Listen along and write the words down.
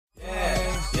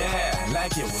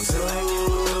like it was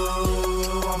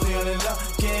ooh. I'm feeling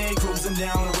lucky, cruising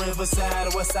down the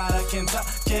riverside, the west side of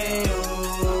Kentucky.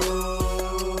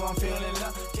 Ooh, I'm feeling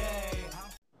lucky.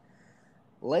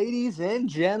 Ladies and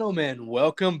gentlemen,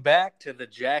 welcome back to the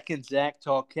Jack and Zach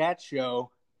Talk Cat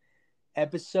Show,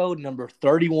 episode number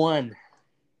 31.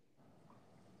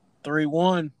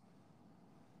 3-1.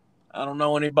 I don't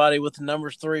know anybody with the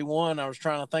numbers 3-1. I was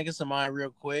trying to think of somebody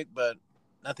real quick, but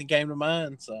nothing came to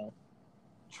mind. So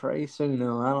Trace,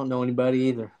 no, I don't know anybody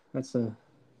either. That's a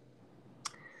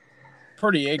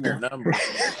pretty ignorant number.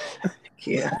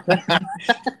 Yeah.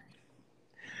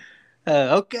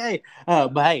 Okay.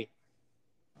 But hey,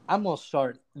 I'm going to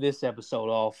start this episode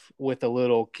off with a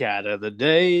little cat of the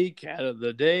day. Cat of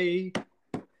the day.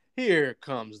 Here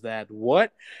comes that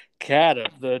what? Cat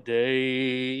of the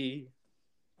day.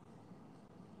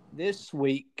 This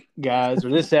week, guys, or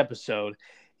this episode,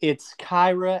 it's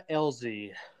Kyra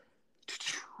LZ.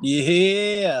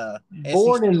 Yeah.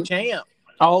 Born in champ.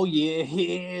 Oh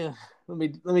yeah. Let me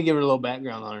give her a little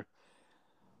background on her.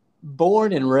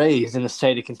 Born and raised in the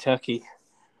state of Kentucky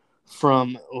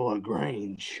from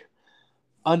LaGrange.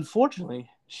 Unfortunately,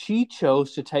 she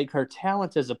chose to take her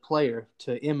talents as a player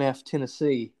to MF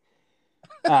Tennessee.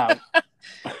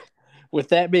 With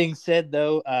that being said,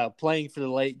 though, playing for the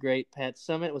late, great Pat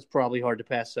Summitt was probably hard to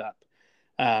pass up.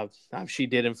 She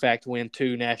did, in fact, win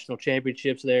 2 national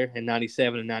championships there in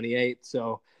 97 and 98.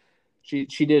 So she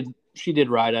did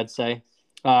right, I'd say.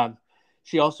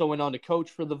 She also went on to coach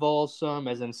for the Vols some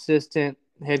as an assistant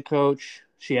head coach.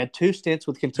 She had 2 stints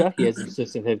with Kentucky as an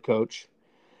assistant head coach.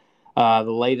 The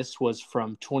latest was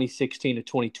from 2016 to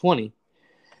 2020.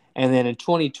 And then in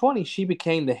 2020, she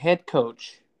became the head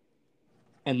coach.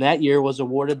 And that year was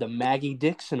awarded the Maggie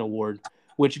Dixon Award,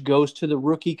 which goes to the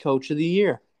Rookie Coach of the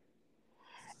Year.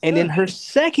 And in her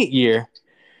second year,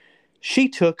 she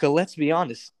took a, let's be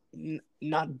honest,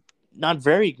 not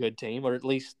very good team, or at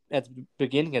least at the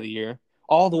beginning of the year,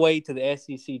 all the way to the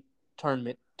SEC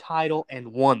tournament title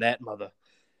and won that mother.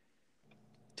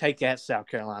 Take that, South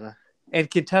Carolina. And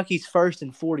Kentucky's first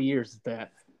in 40 years at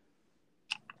that.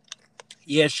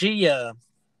 Yeah, she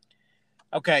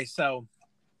okay, so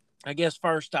I guess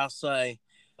first I'll say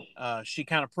she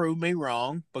kind of proved me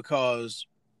wrong because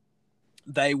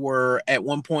they were at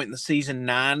one point in the season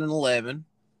 9-11,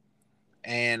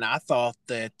 and I thought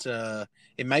that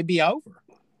it may be over.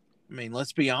 I mean,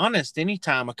 let's be honest.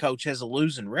 Anytime a coach has a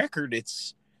losing record,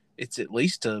 it's at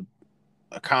least a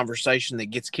conversation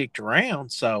that gets kicked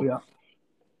around. So,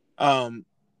 yeah.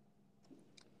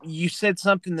 You said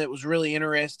something that was really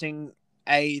interesting.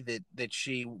 A, that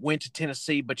she went to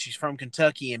Tennessee, but she's from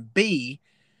Kentucky, and B,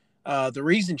 the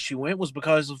reason she went was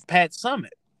because of Pat Summitt.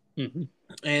 Mm-hmm.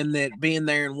 And that being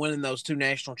there and winning those 2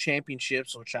 national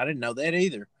championships, which I didn't know that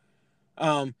either.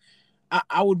 I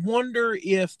would wonder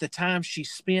if the time she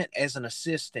spent as an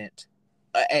assistant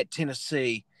at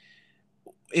Tennessee,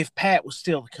 if Pat was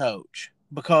still the coach.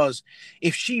 Because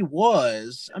if she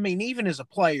was, I mean, even as a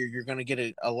player, you're going to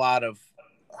get a lot of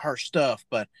her stuff.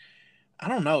 But I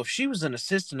don't know, if she was an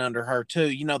assistant under her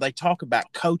too, they talk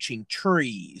about coaching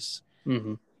trees.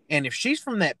 Mm-hmm. And if she's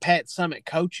from that Pat Summitt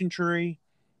coaching tree,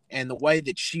 and the way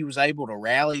that she was able to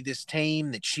rally this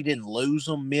team, that she didn't lose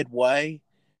them midway,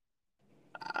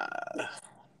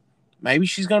 maybe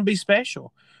she's going to be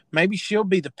special. Maybe she'll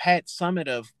be the Pat Summitt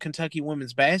of Kentucky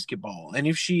women's basketball. And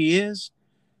if she is,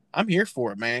 I'm here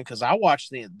for it, man, because I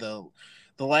watched the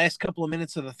last couple of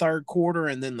minutes of the third quarter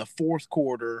and then the fourth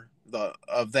quarter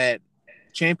of that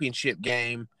championship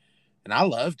game, and I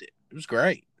loved it. It was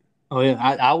great. Oh, yeah.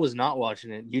 I was not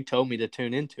watching it. You told me to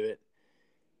tune into it.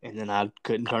 And then I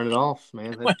couldn't turn it off,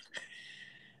 man.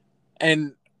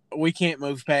 And we can't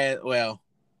move past. Well,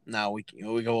 no, we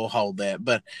will hold that.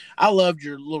 But I loved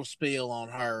your little spiel on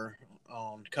her,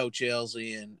 on Coach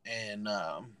Elsie, and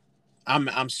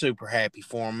I'm super happy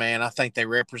for them, man. I think they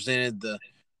represented the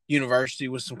university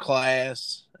with some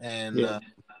class, and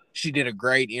she did a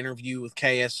great interview with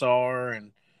KSR.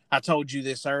 And I told you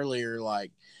this earlier,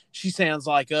 like, she sounds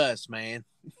like us, man.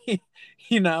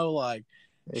 Like.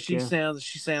 She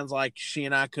sounds like she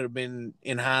and I could have been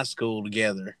in high school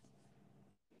together.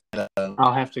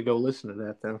 I'll have to go listen to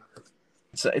that though.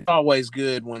 It's always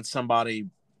good when somebody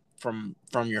from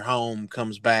your home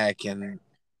comes back and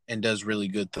does really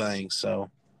good things. So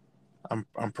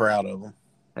I'm proud of them.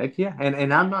 Heck yeah,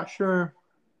 and I'm not sure.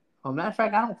 Well, matter of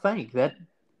fact, I don't think that.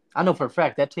 I know for a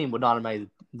fact that team would not have made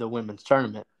the women's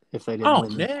tournament if they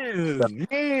didn't win.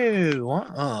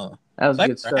 No. That was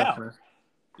good stuff, man.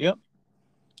 Yep.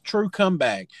 True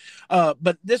comeback.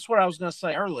 But this is what I was going to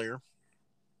say earlier.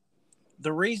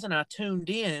 The reason I tuned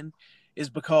in is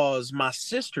because my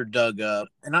sister dug up,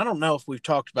 and I don't know if we've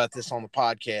talked about this on the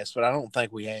podcast, but I don't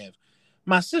think we have.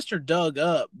 My sister dug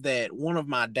up that one of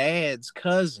my dad's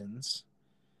cousins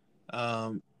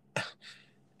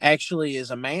actually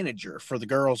is a manager for the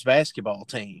girls' basketball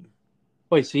team.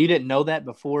 Wait, so you didn't know that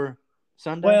before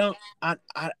Sunday? Well,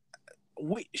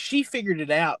 she figured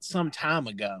it out some time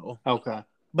ago. Okay.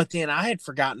 But then I had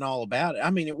forgotten all about it.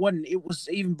 I mean, it was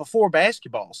even before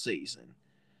basketball season.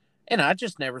 And I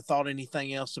just never thought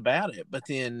anything else about it. But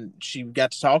then she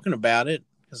got to talking about it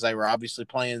because they were obviously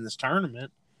playing this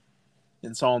tournament.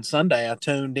 And so on Sunday, I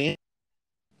tuned in.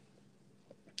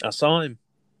 I saw him.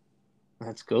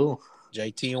 That's cool.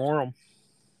 JT Orem.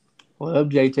 Well,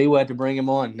 JT, we'll have to bring him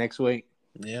on next week.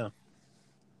 Yeah.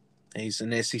 He's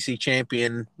an SEC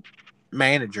champion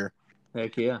manager.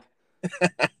 Heck yeah.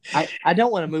 I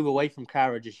don't want to move away from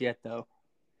Kyra just yet, though.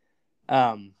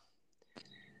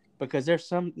 Because there's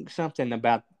something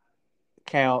about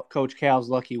Coach Cal's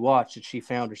lucky watch that she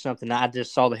found or something. I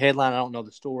just saw the headline. I don't know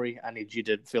the story. I need you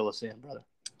to fill us in, brother.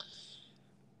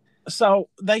 So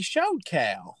they showed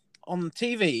Cal on the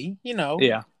TV,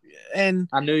 Yeah. And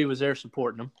I knew he was there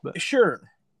supporting him. But. Sure.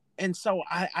 And so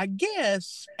I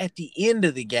guess at the end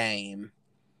of the game,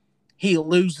 he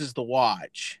loses the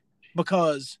watch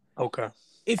because okay,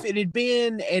 if it had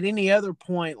been at any other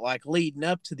point, like leading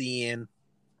up to the end,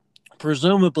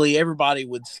 presumably everybody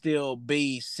would still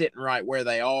be sitting right where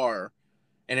they are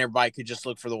and everybody could just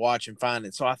look for the watch and find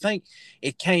it. So I think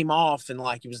it came off and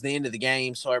like it was the end of the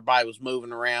game. So everybody was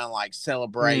moving around, like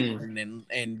celebrating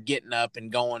and getting up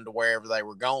and going to wherever they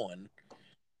were going.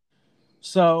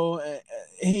 So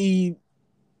he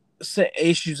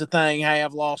issues a thing, hey,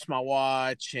 I've lost my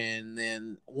watch. And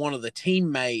then one of the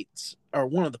teammates or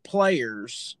one of the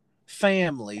players'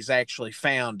 families actually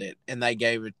found it. And they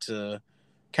gave it to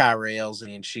Kyra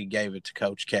Elsie and she gave it to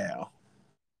Coach Cal.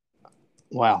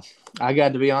 Wow. I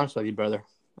got to be honest with you, brother.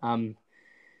 I'm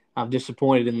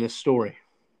disappointed in this story.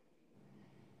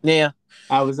 Yeah.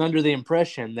 I was under the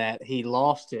impression that he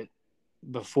lost it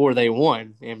before they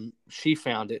won, and she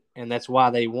found it, and that's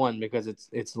why they won, because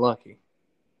it's lucky.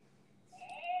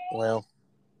 Well,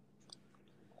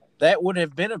 that would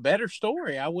have been a better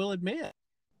story, I will admit.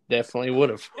 Definitely would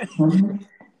have.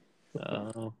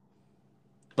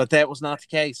 But that was not the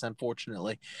case,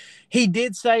 unfortunately. He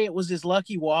did say it was his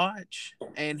lucky watch,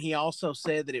 and he also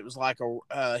said that it was like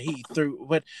he threw.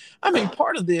 But, I mean,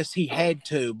 part of this he had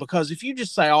to, because if you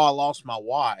just say, oh, I lost my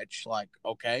watch, like,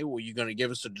 okay, well, you're going to give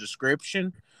us a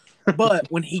description? But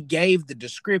when he gave the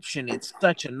description, it's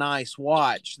such a nice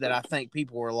watch that I think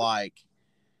people were like,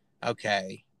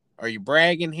 okay, are you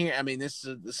bragging here? I mean, this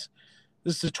is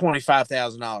a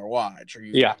 $25,000 watch. Are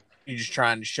you? Yeah. You're just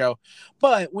trying to show.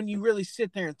 But when you really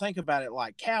sit there and think about it,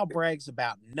 like Cal brags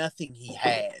about nothing he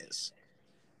has.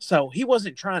 So he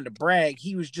wasn't trying to brag.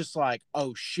 He was just like,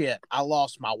 oh, shit, I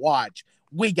lost my watch.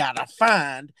 We got to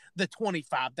find the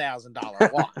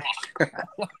 $25,000 watch.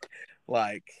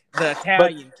 Like the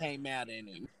Italian came out in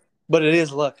him. But it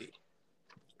is lucky.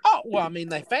 Oh, well, I mean,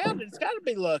 they found it. It's got to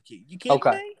be lucky. You kidding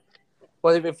me?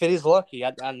 Well, if it is lucky,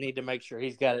 I need to make sure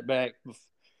he's got it back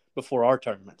before our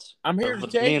tournaments. I'm here to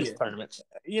tell you, tournaments.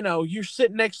 You're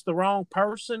sitting next to the wrong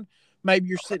person. Maybe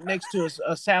you're sitting next to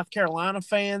a South Carolina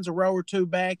fans, a row or two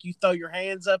back. You throw your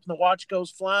hands up and the watch goes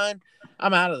flying.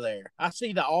 I'm out of there. I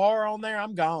see the R on there.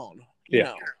 I'm gone.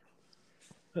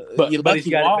 But he's got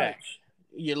it back.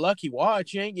 Your lucky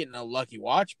watch, you ain't getting no lucky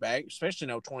watch back, especially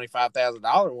no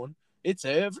 $25,000 one. It's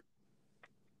ever.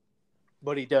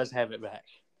 But he does have it back.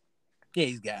 Yeah,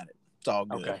 he's got it. It's all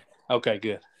good. Okay,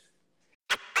 good.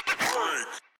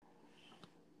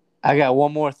 I got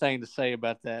one more thing to say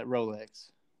about that Rolex.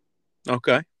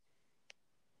 Okay.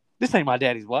 This ain't my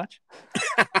daddy's watch.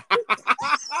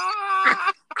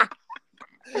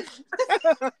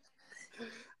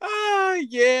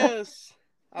 Yes.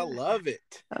 I love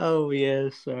it. Oh,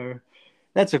 yes, sir.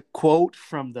 That's a quote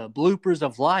from the Bloopers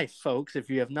of Life, folks. If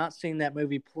you have not seen that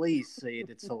movie, please see it.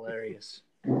 It's hilarious.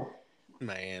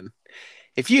 Man,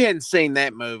 if you hadn't seen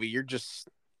that movie,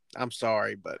 I'm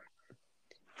sorry, but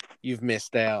you've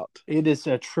missed out. It is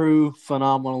a true,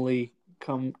 phenomenally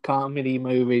comedy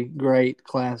movie. Great,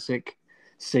 classic.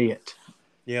 See it.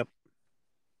 Yep.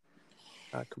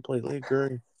 I completely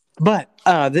agree. But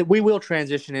we will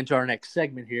transition into our next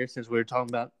segment here, since we were talking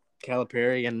about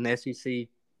Calipari and SEC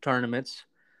tournaments.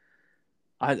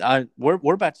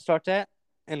 We're about to start that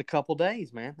in a couple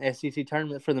days, man. SEC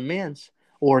tournament for the men's,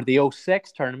 or the old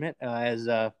sex tournament, as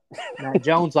Matt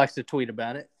Jones likes to tweet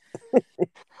about it.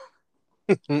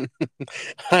 I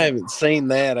haven't seen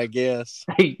that, I guess.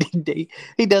 He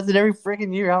does it every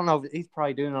freaking year. I don't know if he's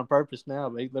probably doing it on purpose now,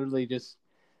 but he literally just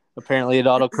Apparently, it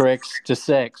autocorrects to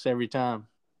sex every time.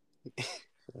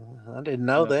 I didn't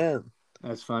know that.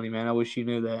 That's funny, man. I wish you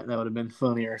knew that. That would have been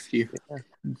funnier if you.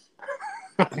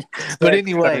 But Sex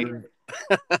anyway, tournament.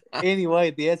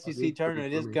 the SEC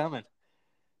tournament is coming.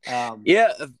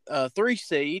 Yeah, 3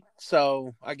 seed.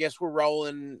 So I guess we're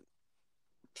rolling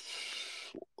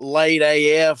late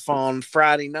AF on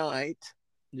Friday night.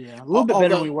 Yeah, a little bit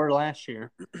better than we were last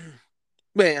year.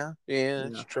 Yeah,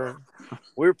 that's true.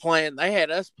 We were playing. They had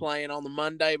us playing on the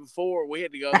Monday before. We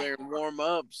had to go there and warm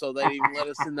up, so they'd even let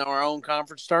us into our own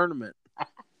conference tournament.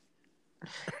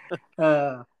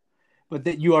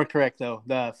 But you are correct though.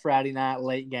 The Friday night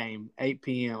late game, 8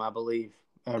 p.m. I believe.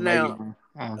 Now,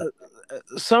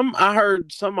 I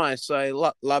heard somebody say a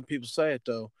lot of people say it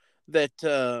though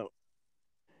that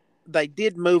they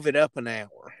did move it up an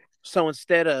hour. So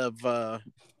instead of I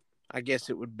guess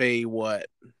it would be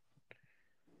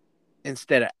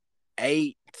instead of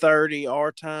 8:30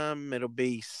 our time, it'll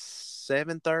be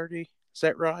 7:30. Is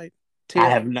that right?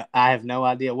 Tim? I have no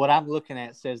idea. What I'm looking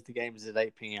at says the game is at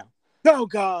 8 p.m. Oh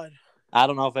God. I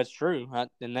don't know if that's true,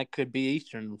 and that could be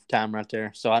Eastern time right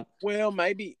there. So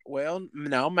maybe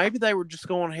they were just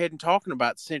going ahead and talking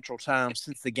about Central Time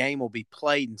since the game will be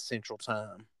played in Central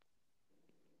Time.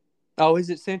 Oh, is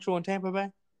it Central in Tampa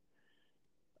Bay?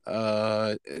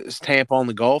 Is Tampa on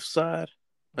the Gulf side?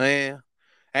 Yeah.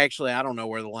 Actually, I don't know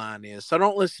where the line is, so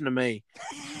don't listen to me.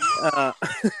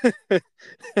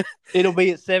 It'll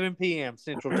be at 7 p.m.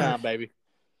 Central Time, baby.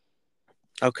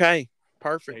 Okay,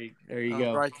 perfect. There you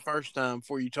go. Right the first time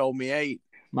before you told me 8.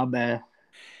 My bad.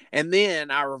 And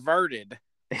then I reverted.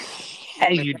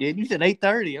 Hey, you did. You said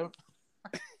 8:30.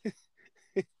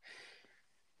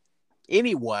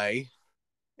 Anyway,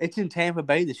 it's in Tampa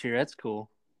Bay this year. That's cool.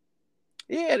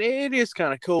 Yeah, it is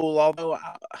kind of cool. Although,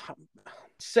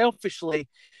 selfishly,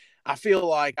 I feel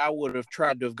like I would have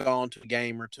tried to have gone to a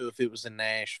game or two if it was in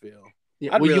Nashville.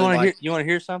 Yeah, well, really you want to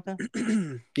hear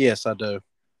something? Yes, I do.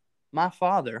 My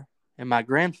father and my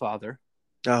grandfather.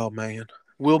 Oh man,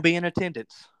 will be in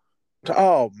attendance.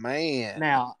 Oh man.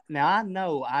 Now I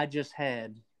know I just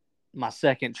had my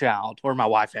second child, or my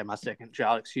wife had my second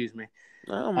child. Excuse me.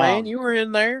 Oh man, you were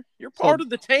in there. You're part of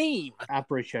the team. I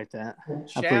appreciate that.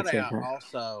 Shout out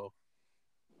also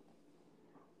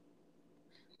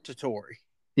to Tori.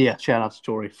 Yeah, shout out to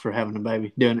Tori for having a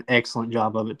baby. Doing an excellent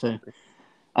job of it too.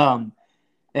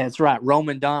 That's right.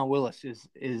 Roman Don Willis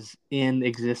is in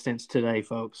existence today,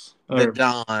 folks. The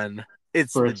Don.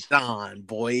 It's the Don,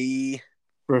 boy.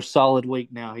 For a solid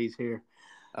week now, he's here.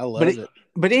 I love it.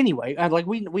 But anyway,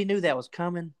 we knew that was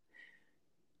coming.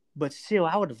 But still,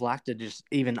 I would have liked to just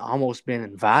even almost been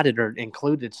invited or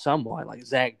included somewhat. Like,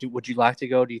 Zach, would you like to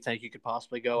go? Do you think you could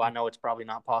possibly go? I know it's probably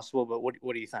not possible, but what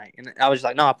do you think? And I was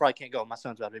like, no, I probably can't go. My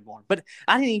son's about to be born. But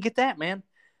I didn't even get that, man.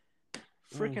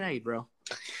 Freaking A, bro.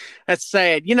 That's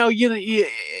sad. You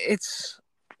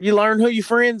learn who your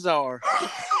friends are.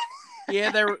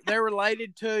 Yeah, they're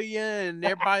related to you, and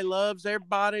everybody loves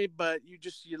everybody, but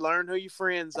you learn who your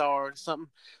friends are.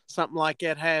 Something like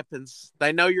that happens.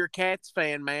 They know you're a Cats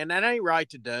fan, man. That ain't right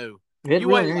to do. You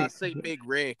wait till I see Big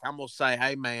Rick. I'm gonna say,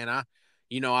 hey man, I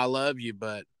love you,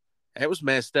 but that was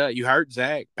messed up. You hurt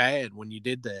Zach bad when you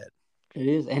did that. It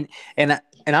is, and I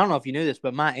don't know if you knew this,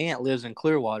 but my aunt lives in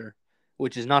Clearwater,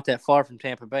 which is not that far from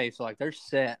Tampa Bay. So they're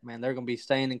set, man. They're gonna be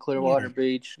staying in Clearwater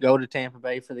Beach, go to Tampa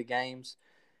Bay for the games.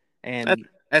 And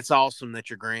that's awesome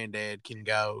that your granddad can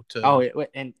go to. Oh,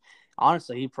 and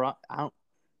honestly, a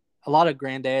lot of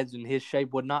granddads in his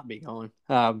shape would not be going.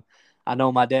 I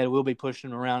know my dad will be pushing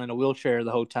him around in a wheelchair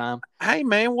the whole time. Hey,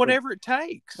 man, whatever it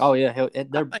takes. Oh yeah,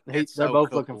 they're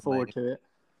both looking forward to it.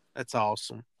 That's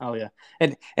awesome. Oh yeah,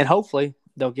 and hopefully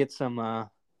they'll get some. I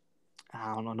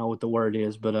don't know what the word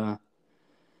is, but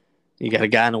you got a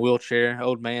guy in a wheelchair,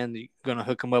 old man. You're gonna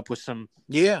hook him up with some.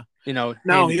 Yeah.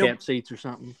 Handicap seats or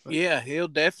something. Yeah, he'll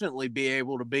definitely be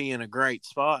able to be in a great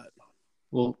spot.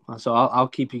 Well, so I'll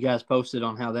keep you guys posted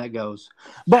on how that goes.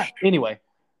 But anyway,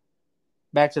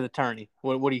 back to the tourney.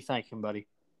 What are you thinking, buddy?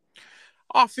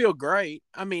 I feel great.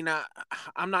 I mean,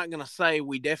 I'm not going to say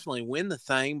we definitely win the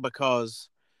thing because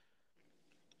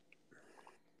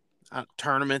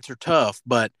tournaments are tough,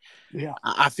 but yeah,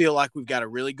 I feel like we've got a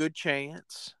really good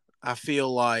chance. I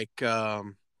feel like we're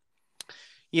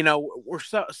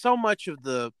so much of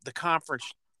the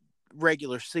conference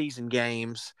regular season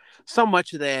games, so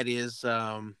much of that is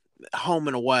home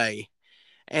and away.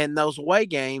 And those away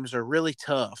games are really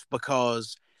tough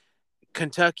because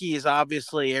Kentucky is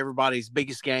obviously everybody's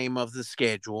biggest game of the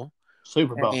schedule.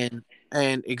 Super Bowl.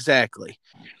 And exactly.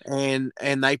 And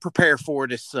they prepare for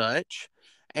it as such.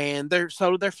 And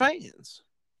so do their fans.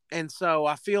 And so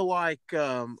I feel like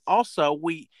also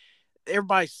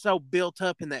everybody's so built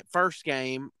up in that first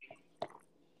game.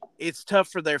 It's tough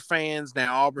for their fans.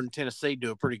 Now, Auburn, Tennessee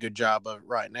do a pretty good job of it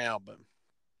right now, but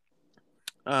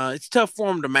it's tough for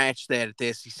them to match that at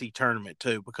the SEC tournament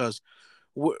too, because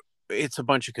it's a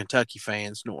bunch of Kentucky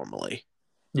fans normally.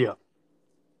 Yeah.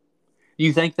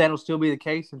 You think that'll still be the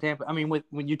case in Tampa? I mean,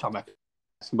 when you talk about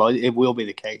basketball, it will be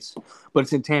the case, but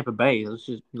it's in Tampa Bay. It's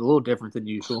just a little different than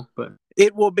usual. But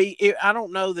it will be. I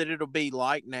don't know that it'll be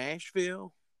like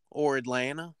Nashville or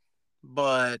Atlanta,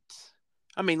 but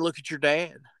I mean, look at your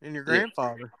dad and your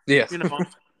grandfather. Yeah. You know,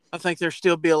 I think there'll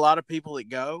still be a lot of people that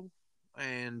go,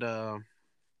 and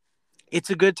it's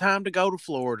a good time to go to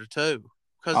Florida too,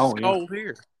 because it's cold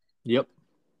here. Yep.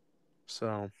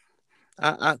 So,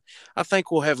 I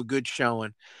think we'll have a good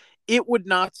showing. It would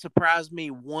not surprise me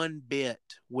one bit,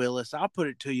 Willis. I'll put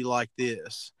it to you like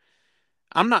this.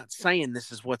 I'm not saying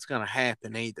this is what's going to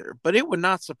happen either, but it would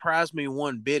not surprise me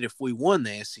one bit if we won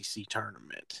the SEC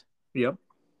tournament. Yep.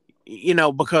 You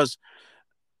know, because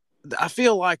I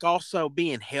feel like also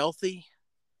being healthy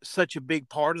is such a big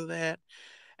part of that.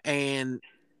 And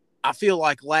I feel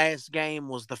like last game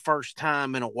was the first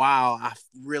time in a while I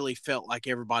really felt like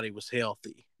everybody was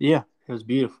healthy. Yeah, it was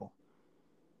beautiful.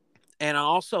 And I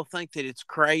also think that it's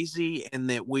crazy and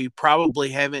that we probably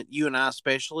haven't, you and I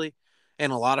especially,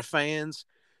 and a lot of fans,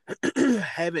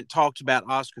 haven't talked about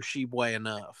Oscar Tshiebwe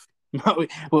enough. No,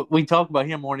 we talk about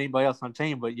him more than anybody else on the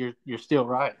team, but you're still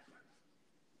right.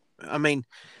 I mean,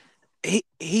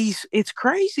 it's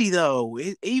crazy though.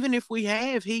 Even if we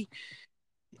have,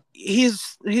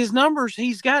 his numbers,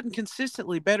 he's gotten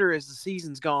consistently better as the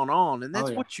season's gone on, and that's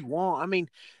what you want. I mean,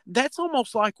 that's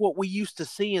almost like what we used to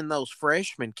see in those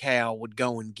freshmen Cal would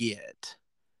go and get.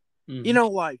 Mm-hmm. You know,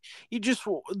 like you just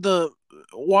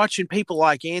watching people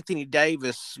like Anthony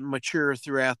Davis mature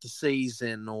throughout the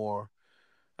season, or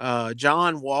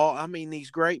John Wall. I mean,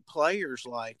 these great players,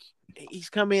 like he's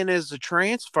come in as a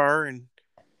transfer, and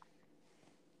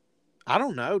I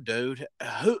don't know, dude.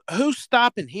 Who's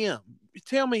stopping him?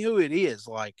 Tell me who it is.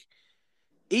 Like,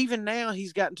 even now,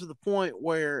 he's gotten to the point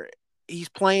where he's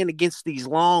playing against these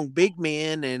long big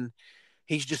men, and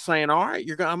he's just saying, "All right,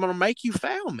 I'm going to make you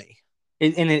foul me."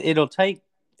 It'll take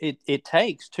it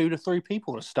takes 2 to 3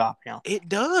 people to stop him. It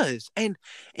does, and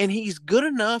he's good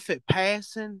enough at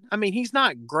passing. I mean, he's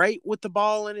not great with the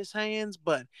ball in his hands,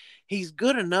 but he's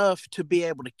good enough to be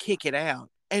able to kick it out.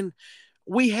 And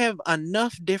we have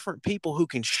enough different people who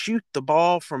can shoot the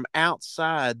ball from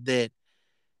outside that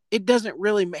it doesn't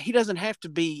really, he doesn't have to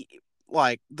be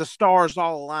like the stars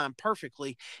all align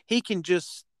perfectly. He can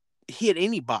just hit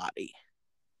anybody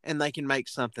and they can make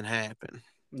something happen.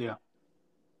 Yeah.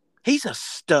 He's a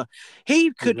stud.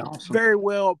 He could very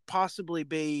well possibly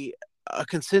be a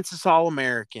consensus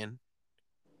All-American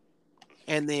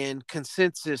and then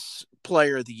consensus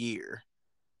Player of the Year.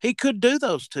 He could do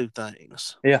those two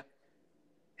things. Yeah.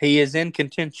 He is in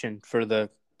contention for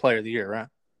the Player of the Year, right?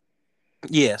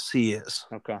 Yes, he is.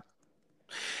 Okay.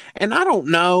 And I don't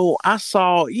know. I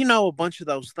saw, a bunch of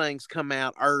those things come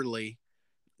out early.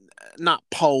 Not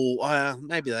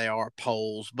maybe they are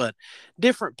polls, but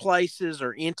different places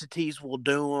or entities will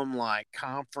do them, like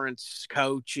conference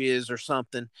coaches or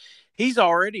something. He's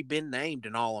already been named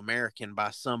an All-American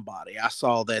by somebody. I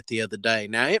saw that the other day.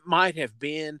 Now, it might have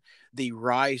been the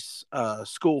Rice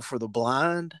School for the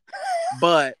Blind,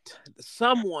 but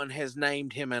someone has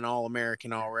named him an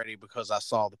All-American already because I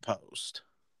saw the post.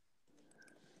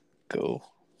 Cool.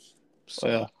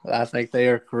 Well, I think they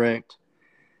are correct.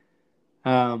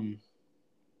 Okay.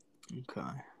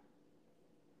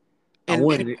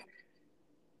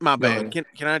 My bad.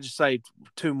 Can I just say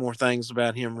 2 more things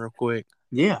about him real quick?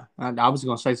 Yeah, I was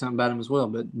going to say something about him as well,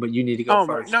 but you need to go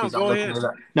first. No, go ahead.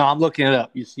 No, I'm looking it up.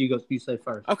 You say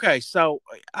first. Okay, so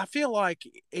I feel like,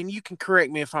 and you can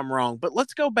correct me if I'm wrong, but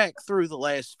let's go back through the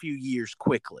last few years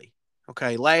quickly.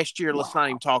 Okay, last year, let's not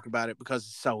even talk about it because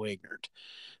it's so ignorant.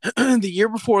 The year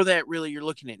before that, really, you're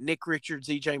looking at Nick Richards,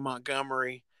 E.J.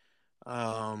 Montgomery.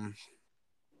 Trying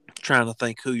to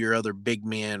think who your other big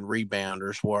men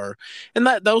rebounders were, and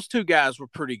those 2 guys were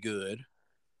pretty good.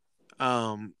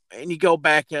 And you go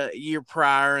back a year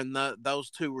prior, and those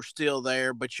 2 were still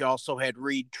there, but you also had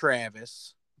Reed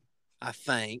Travis, I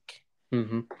think.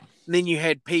 Mm-hmm. Then you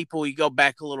had people. You go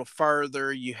back a little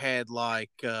further, you had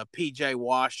like P.J.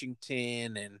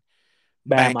 Washington and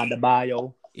Bam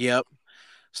Adebayo. Yep.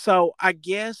 So I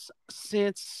guess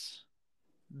since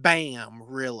Bam,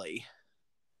 really.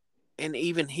 And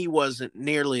even he wasn't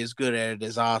nearly as good at it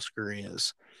as Oscar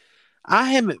is.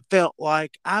 I haven't felt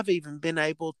like I've even been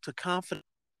able to confidently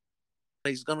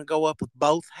he's going to go up with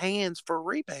both hands for a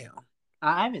rebound.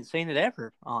 I haven't seen it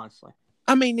ever, honestly.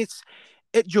 I mean,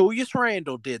 Julius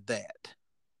Randle did that.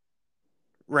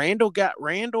 Randall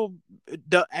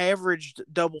averaged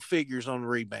double figures on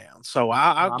rebounds, so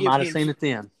I'll I give might have him. seen it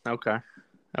then. Okay.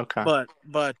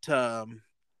 But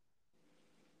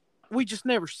we just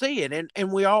never see it,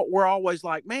 and we're always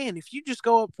like, man, if you just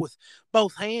go up with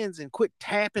both hands and quit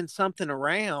tapping something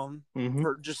around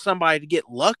for just somebody to get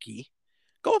lucky,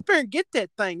 go up there and get that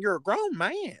thing. You're a grown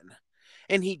man,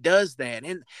 and he does that,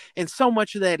 and so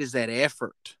much of that is that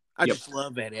effort. I just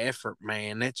love that effort,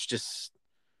 man. That's just.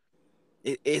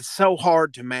 It's so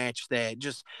hard to match that.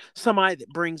 Just somebody that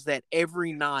brings that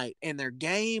every night, and their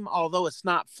game, although it's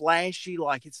not flashy,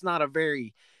 like it's not a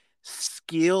very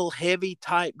skill heavy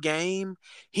type game,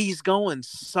 he's going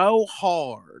so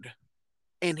hard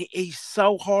and he's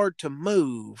so hard to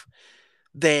move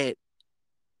that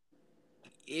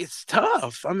it's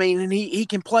tough. I mean, and he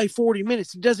can play 40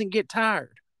 minutes. He doesn't get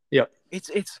tired. Yep.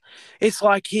 It's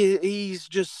like he's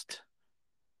just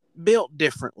built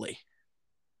differently.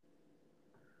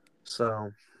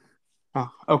 So,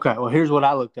 okay. Well, here's what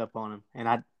I looked up on him,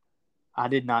 and I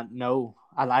did not know.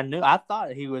 I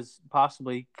thought he was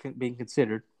possibly being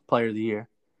considered Player of the Year,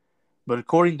 but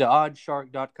according to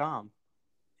OddsShark.com,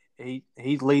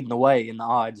 he's leading the way in the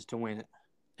odds to win it.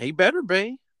 He better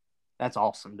be. That's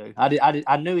awesome, dude.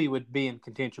 I knew he would be in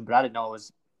contention, but I didn't know it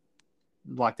was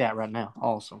like that right now.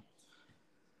 Awesome.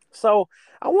 So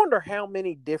I wonder how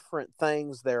many different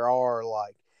things there are.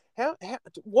 Like,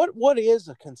 what is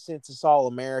a consensus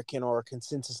All-American or a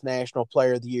consensus National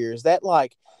Player of the Year? Is that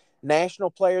like National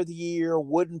Player of the Year,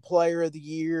 Wooden Player of the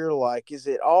Year? Like, is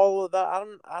it all of that?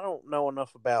 I don't know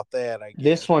enough about that. I guess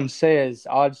This one says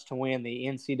odds to win the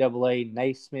NCAA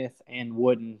Naismith and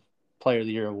Wooden Player of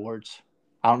the Year awards.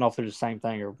 I don't know if they're the same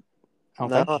thing or.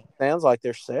 It sounds like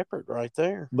they're separate right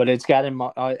there. But it's got him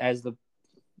as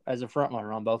a front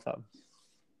runner on both of them.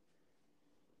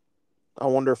 I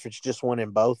wonder if it's just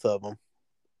winning both of them.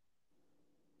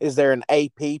 Is there an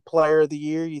AP Player of the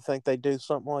Year? You think they do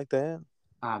something like that?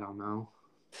 I don't know.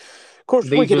 Of course,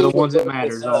 these are the ones that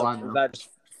matter. Is all I know. I just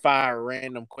fire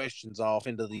random questions off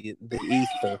into the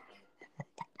ether.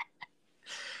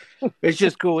 It's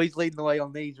just cool. He's leading the way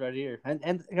on these right here, and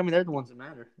I mean they're the ones that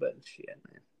matter. But shit,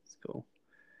 man, it's cool.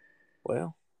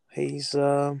 Well, he's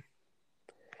what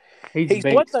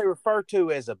they refer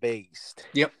to as a beast.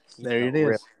 Yep, there it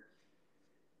is.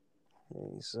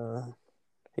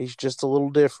 He's just a little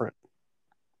different.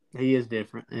 He is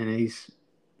different, and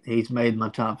he's made my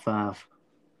top 5.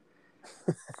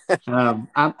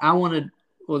 I wanted.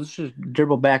 Well, let's just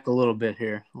dribble back a little bit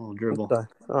here. A little dribble. Okay.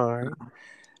 All right.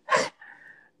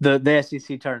 The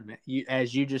SEC tournament.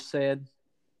 As you just said,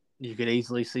 you could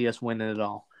easily see us winning it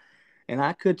all. And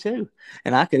I could too.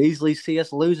 And I could easily see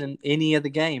us losing any of the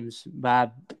games by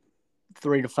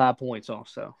 3 to 5 points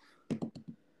also.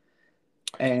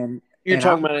 And you're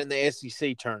talking about in the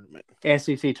SEC tournament.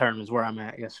 SEC tournament is where I'm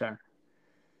at, yes, sir.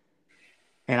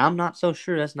 And I'm not so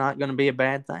sure that's not going to be a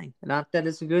bad thing. Not that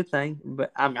it's a good thing,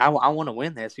 but I want to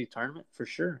win the SEC tournament for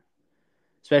sure.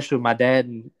 Especially with my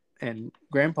dad and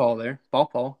grandpa there,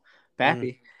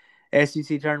 Pappy.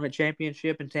 SEC tournament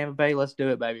championship in Tampa Bay. Let's do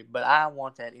it, baby. But I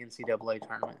want that NCAA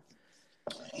tournament.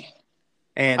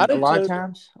 And a lot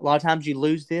of times you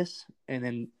lose this, and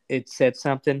then it sets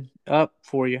something up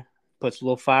for you, puts a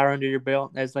little fire under your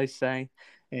belt, as they say,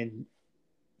 and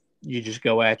you just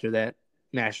go after that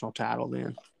national title.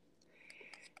 Then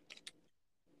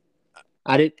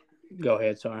go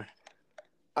ahead. Sorry.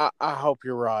 I hope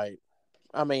you're right.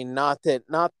 I mean, not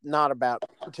about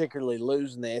particularly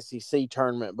losing the SEC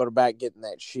tournament, but about getting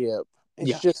that ship.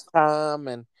 It's just time,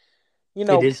 and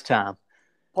it is time.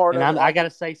 I got to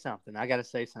say something.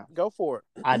 Go for it.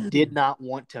 I did not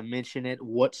want to mention it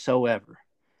whatsoever,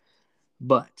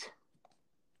 but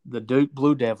the Duke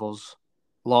Blue Devils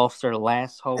lost their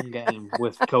last home game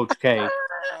with Coach K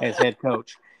as head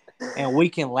coach, and we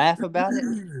can laugh about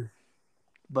it,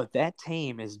 but that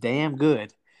team is damn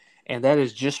good. And that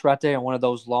is just right there, one of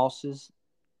those losses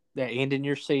that end in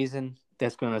your season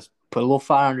that's going to put a little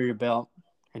fire under your belt,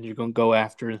 and you're going to go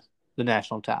after the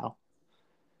national title.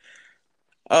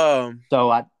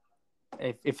 So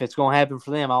if it's going to happen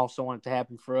for them, I also want it to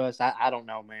happen for us. I don't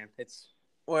know, man.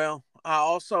 Well, I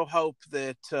also hope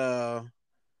that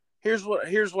here's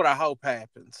what I hope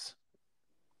happens.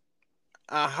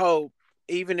 I hope,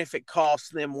 even if it costs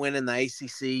them winning the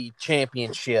ACC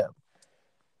championship,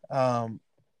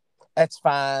 that's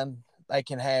fine. They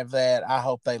can have that. I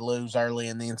hope they lose early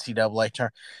in the NCAA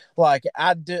tournament. Like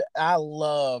I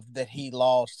love that he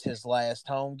lost his last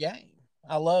home game.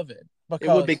 I love it because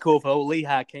it would be cool if old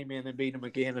Lehigh came in and beat him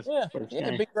again.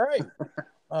 It'd be great.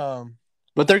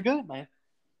 But they're good, man.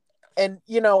 And,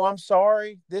 I'm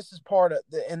sorry. This is part of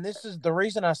and this is the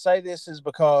reason I say this is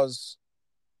because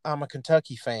I'm a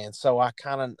Kentucky fan. So I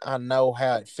know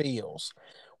how it feels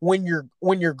when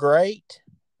you're great,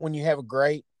 when you have a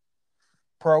great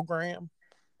program,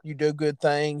 you do good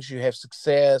things, you have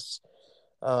success.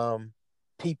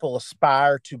 People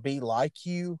aspire to be like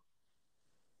you.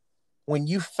 When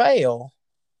you fail,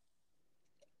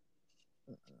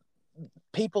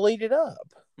 people eat it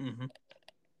up. Mm-hmm.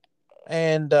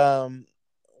 And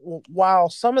while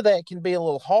some of that can be a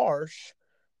little harsh,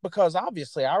 because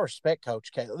obviously I respect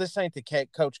Coach K. This ain't the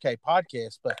Coach K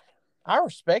podcast, but I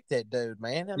respect that dude,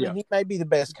 man. I mean, he may be the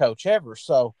best coach ever.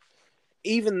 So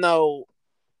even though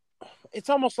it's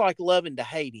almost like loving to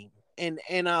hate him,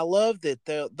 and I love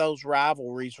that those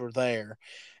rivalries were there,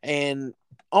 and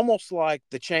almost like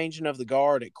the changing of the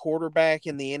guard at quarterback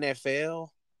in the NFL,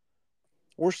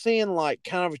 we're seeing like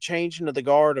kind of a changing of the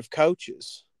guard of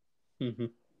coaches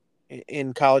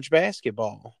in college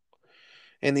basketball.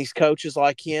 And these coaches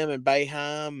like him and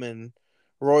Boeheim and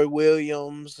Roy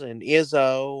Williams and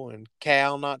Izzo and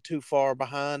Cal not too far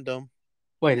behind them.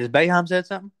 Wait, has Boeheim said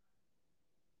something?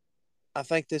 I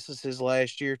think this is his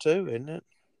last year too, isn't it?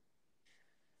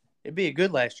 It'd be a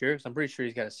good last year because I'm pretty sure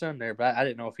he's got a son there, but I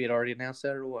didn't know if he had already announced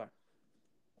that or what.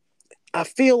 I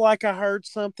feel like I heard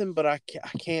something, but I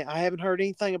can't. I haven't heard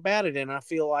anything about it, and I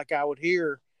feel like I would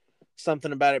hear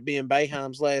something about it being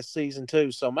Boeheim's last season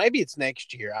too. So maybe it's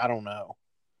next year. I don't know.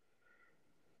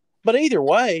 But either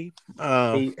way,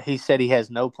 he said he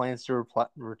has no plans to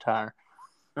retire.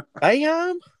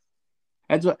 Boeheim?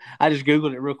 That's what I just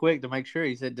Googled it real quick to make sure.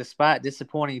 He said, despite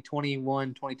disappointing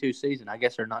 21-22 season, I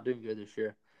guess they're not doing good this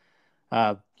year.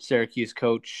 Syracuse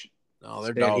coach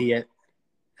said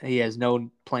he has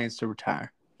no plans to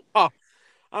retire. Oh,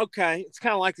 okay. It's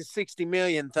kind of like the $60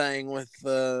 million thing with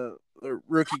the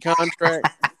rookie contract.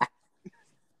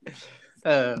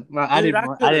 I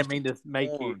didn't mean to make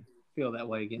you feel that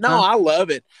way again. No, I love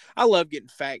it. I love getting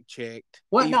fact checked.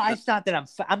 Well, no, it's not that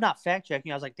I'm not fact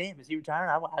checking. I was like, damn, is he retiring?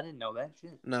 I didn't know that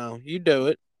shit. No, you do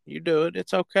it. You do it.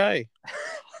 It's okay.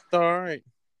 It's all right.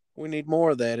 We need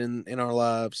more of that in our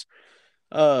lives.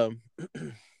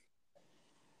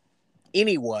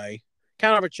 Anyway,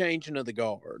 kind of a changing of the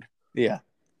guard. Yeah.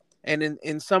 And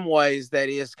in some ways, that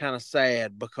is kind of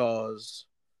sad because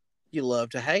you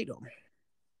love to hate them.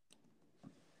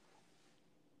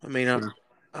 I mean, sure.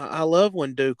 I love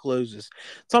when Duke loses.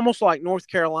 It's almost like North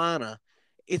Carolina.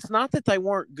 It's not that they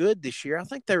weren't good this year. I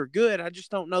think they were good. I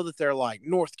just don't know that they're like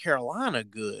North Carolina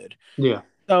good. Yeah.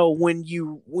 So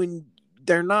when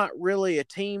they're not really a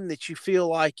team that you feel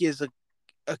like is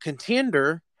a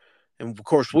contender, and of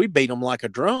course we beat them like a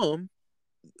drum,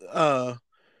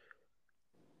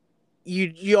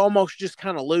 you almost just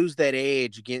kind of lose that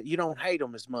edge again. You don't hate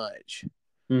them as much.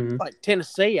 Mm-hmm. Like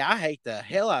Tennessee, I hate the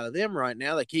hell out of them right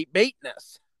now. They keep beating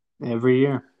us every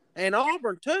year. And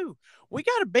Auburn too. We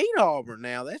got to beat Auburn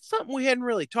now. That's something we hadn't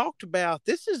really talked about.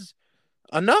 This is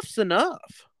enough's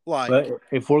enough. But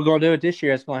if we're going to do it this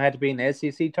year, it's going to have to be in the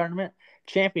SEC tournament,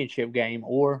 championship game,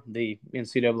 or the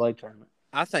NCAA tournament.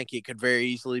 I think it could very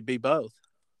easily be both.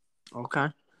 Okay.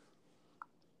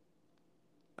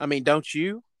 I mean, don't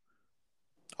you?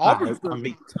 Auburn's going to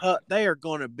be tough. They are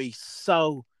going to be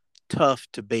so tough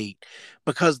to beat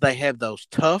because they have those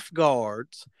tough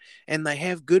guards and they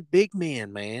have good big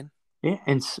men, man. Yeah,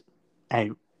 and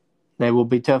hey, they will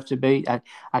be tough to beat.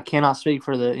 I cannot speak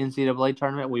for the NCAA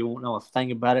tournament. We won't know a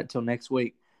thing about it till next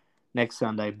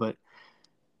Sunday. But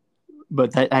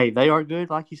they are good,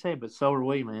 like you say. But so are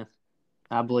we, man.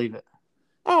 I believe it.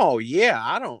 Oh yeah,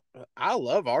 I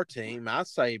love our team. I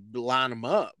say line them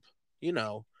up.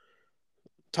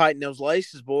 Tighten those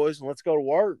laces, boys, and let's go to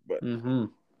work. But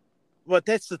but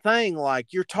that's the thing. Like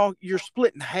you're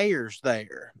splitting hairs.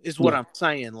 There is what I'm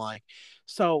saying. Like,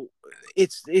 so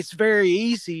it's very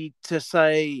easy to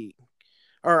say,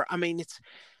 or I mean, it's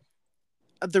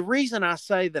the reason I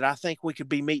say that I think we could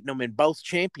be meeting them in both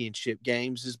championship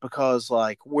games is because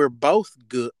like we're both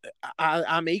good.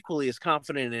 I'm equally as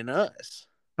confident in us.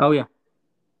 Oh yeah.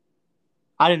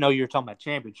 I didn't know you were talking about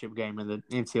championship game in the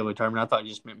NCAA tournament. I thought you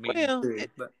just meant meeting.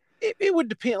 Well, it would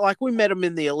depend. Like we met them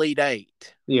in the Elite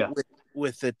Eight. Yeah.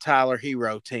 With the Tyler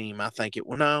Hero team, I think it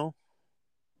was. No,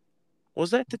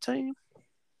 was that the team?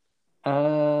 I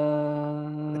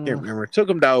can't remember. It took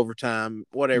them to overtime.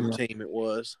 Whatever team it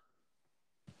was.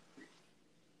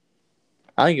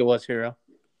 I think it was Hero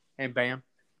and Bam.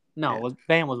 No,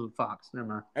 Bam was with Fox. Never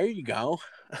mind. There you go.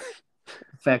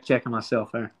 Fact checking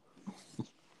myself there.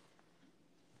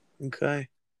 Okay.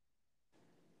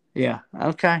 Yeah.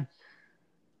 Okay.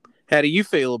 How do you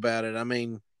feel about it? I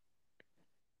mean,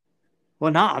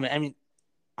 Well, no,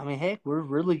 heck, we're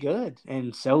really good,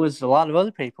 and so is a lot of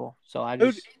other people. So I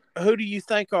Who just who do you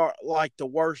think are like the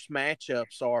worst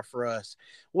matchups are for us?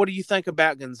 What do you think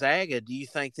about Gonzaga? Do you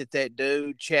think that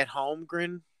dude Chet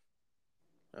Holmgren?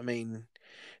 I mean,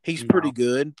 he's pretty no,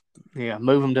 good. yeah,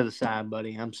 move them to the side,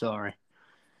 buddy. I'm sorry.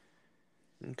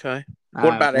 Okay.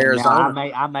 What about Now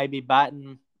Arizona? I may be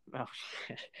biting. Oh,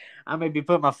 shit. I may be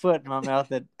putting my foot in my mouth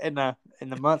in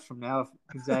the month from now if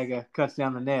Gonzaga cuts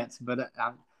down the nets, but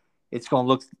it's going to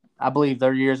look. I believe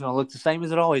their year is going to look the same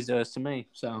as it always does to me.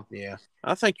 So Yeah,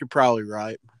 I think you're probably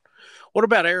right. What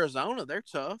about Arizona? They're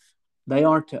tough. they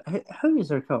aren't. Who is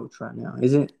their coach right now?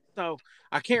 Is it? So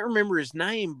I can't remember his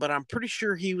name, but I'm pretty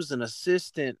sure he was an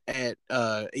assistant at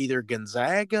either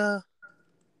Gonzaga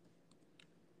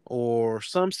or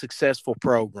some successful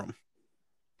program.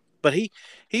 But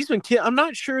he's been I'm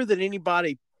not sure that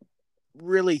anybody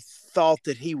really thought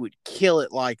that he would kill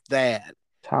it like that.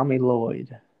 Tommy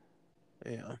Lloyd.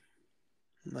 Yeah,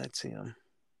 that's him.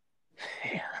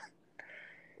 Yeah.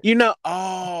 You know,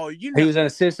 He was an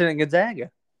assistant at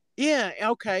Gonzaga. yeah,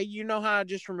 okay. You know how I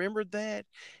just remembered that?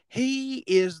 He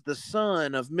is the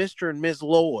son of Mr. and Ms.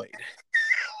 Lloyd.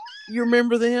 You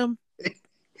remember them?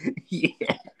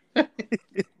 Yeah.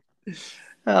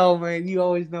 Oh man, you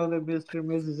always know that Mr. and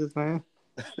Mrs. is man.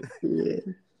 Yeah.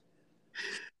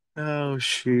 Oh,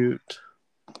 shoot.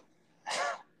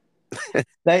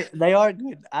 They are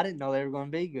good. I didn't know they were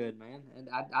going to be good, man. And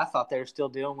I thought they were still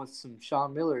dealing with some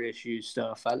Sean Miller issues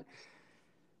stuff.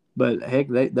 But heck,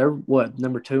 they're what,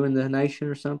 number 2 in the nation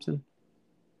or something?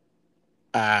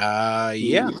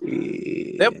 Yeah.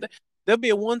 They'll, Yeah, they'll be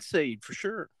a 1 seed for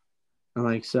sure. I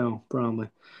think so, probably.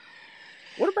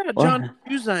 What about John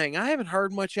Well, Fuzang? I haven't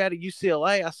heard much out of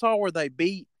UCLA. I saw where they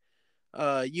beat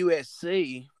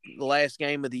USC the last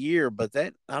game of the year, but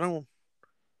they're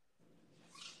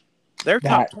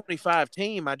top 25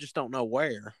 team. I just don't know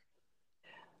where.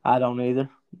 I don't either.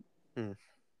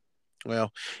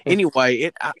 Well,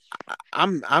 anyway,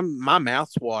 I'm my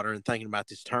mouth's watering thinking about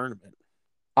this tournament.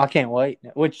 I can't wait.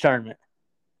 Which tournament?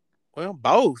 Well,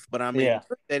 both, but I mean Yeah.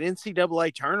 that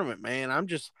NCAA tournament, man. I'm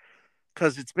just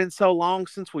because it's been so long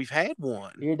since we've had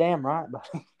one. You're damn right,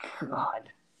 buddy. God.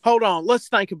 Hold on, let's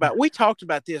think about. We talked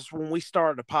about this when we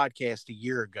started a podcast a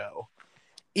year ago.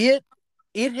 It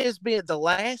has been the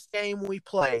last game we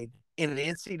played in an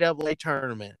NCAA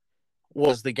tournament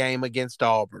was the game against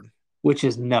Auburn. Which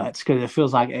is nuts because it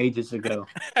feels like ages ago.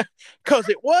 Because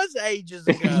it was ages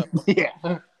ago.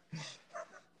 Yeah.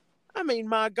 I mean,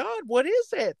 my God, what is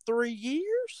that? 3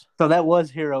 years? So that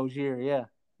was Heroes Year. Yeah.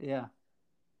 Yeah.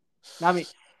 I mean,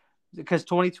 because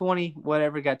 2020,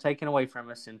 whatever, got taken away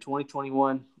from us, and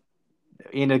 2021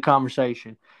 ended the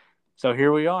conversation. So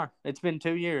here we are. It's been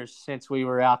 2 years since we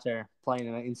were out there playing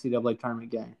an NCAA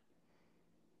tournament game.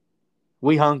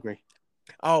 We hungry.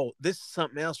 Oh, this is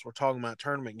something else we're talking about,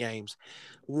 tournament games.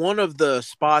 One of the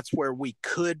spots where we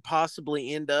could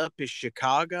possibly end up is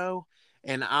Chicago,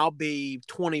 and I'll be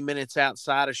 20 minutes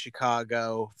outside of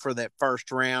Chicago for that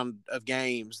first round of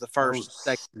games, the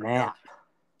second snap. round.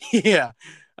 Yeah,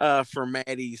 for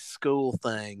Maddie's school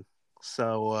thing.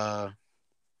 So,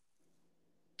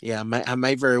 yeah, I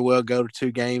may very well go to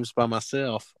 2 games by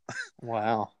myself.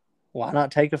 Wow. Why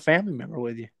not take a family member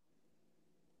with you?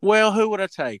 Well, who would I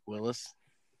take, Willis?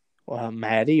 Well,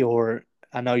 Maddie, or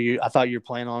I thought you were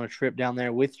planning on a trip down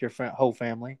there with your whole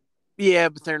family. Yeah,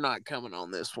 but they're not coming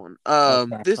on this one.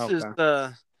 This is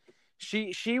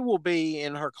she will be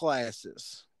in her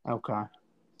classes. Okay.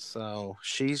 So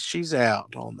she's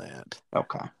out on that.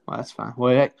 Okay. Well, that's fine.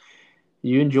 Well, heck,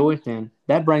 you enjoy it then.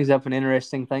 That brings up an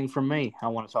interesting thing for me I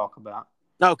want to talk about.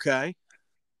 Okay.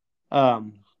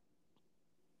 Have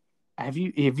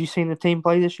you seen the team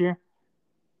play this year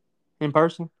in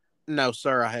person? No,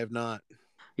 sir, I have not.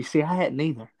 You see, I hadn't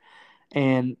either.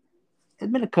 And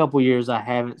it's been a couple years I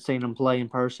haven't seen them play in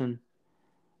person.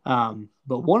 But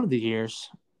one of the years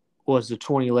was the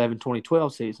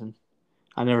 2011-2012 season.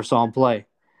 I never saw them play.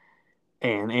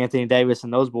 And Anthony Davis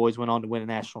and those boys went on to win a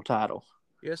national title.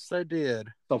 Yes, they did.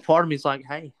 So part of me is like,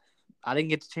 hey, I didn't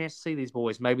get the chance to see these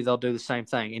boys. Maybe they'll do the same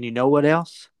thing. And you know what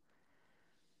else?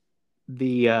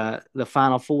 The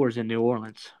Final Fours in New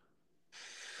Orleans.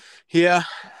 Yeah.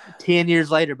 10 years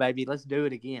later, baby, let's do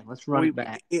it again. Let's run it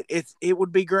back. It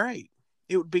would be great.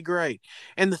 It would be great.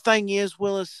 And the thing is,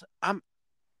 Willis,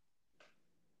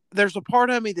 there's a part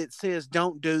of me that says,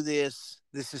 don't do this.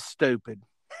 This is stupid.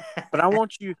 But I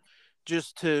want you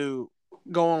just to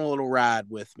go on a little ride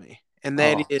with me. And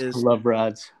that is, I love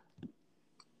rides.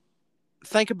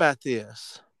 Think about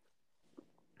this.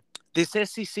 This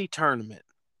SEC tournament,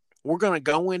 we're going to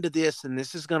go into this, and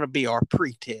this is going to be our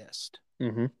pre-test.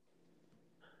 Mm-hmm.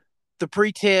 the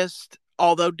pretest,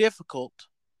 although difficult,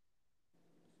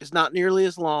 is not nearly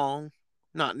as long,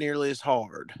 not nearly as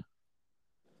hard.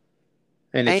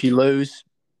 And if you lose,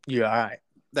 you're all right.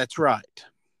 That's right.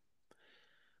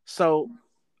 So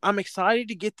I'm excited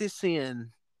to get this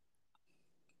in.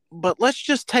 But let's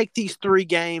just take these 3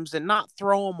 games and not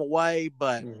throw them away,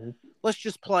 but let's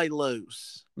just play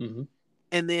loose. Mm-hmm.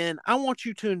 And then I want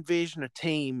you to envision a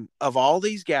team of all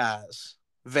these guys,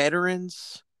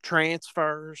 veterans,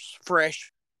 transfers,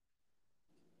 fresh,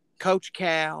 Coach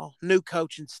Cal, new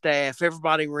coaching staff,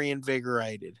 everybody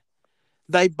reinvigorated.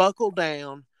 They buckle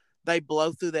down. They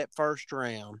blow through that first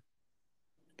round.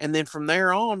 And then from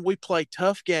there on, we play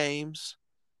tough games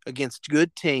against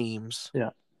good teams.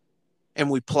 Yeah. And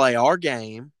we play our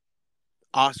game.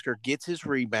 Oscar gets his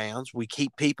rebounds. We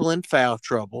keep people in foul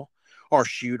trouble. Our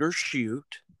shooters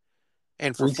shoot.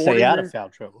 And for we stay out of foul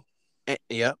trouble.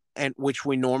 Yep. And which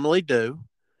we normally do.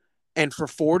 And for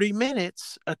 40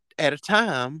 minutes at a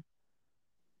time,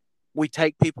 we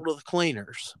take people to the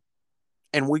cleaners.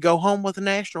 And we go home with a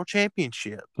national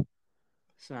championship.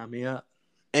 Sign me up.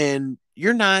 And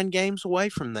you're 9 games away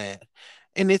from that.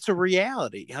 And it's a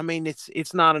reality. I mean,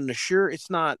 it's not an it's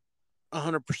not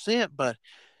 100%, but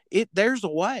there's a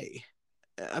way.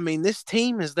 I mean, this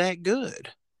team is that good.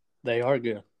 They are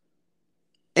good.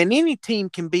 And any team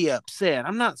can be upset.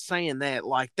 I'm not saying that.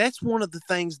 Like, that's one of the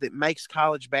things that makes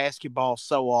college basketball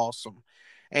so awesome.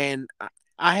 And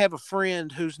I have a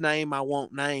friend whose name I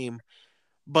won't name,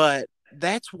 but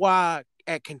that's why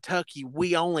at Kentucky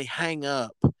we only hang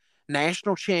up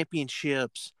national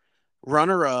championships,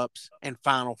 runner-ups, and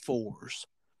Final Fours,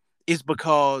 is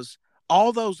because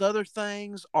all those other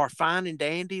things are fine and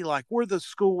dandy. Like, we're the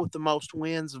school with the most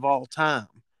wins of all time.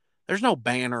 There's no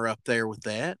banner up there with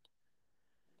that.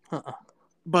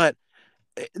 But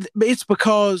it's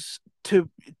because to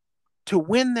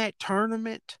win that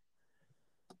tournament,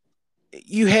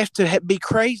 you have to be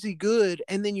crazy good,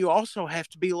 and then you also have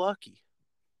to be lucky.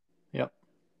 Yep.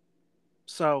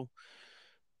 So,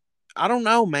 I don't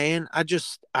know, man.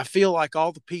 I feel like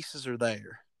all the pieces are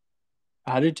there.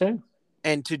 I do too.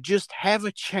 And to just have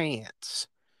a chance,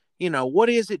 what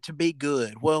is it to be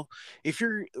good? Well, if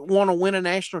you want to win a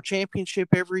national championship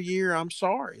every year, I'm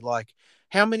sorry. Like,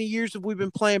 how many years have we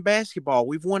been playing basketball?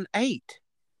 We've won 8.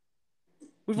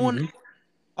 We've won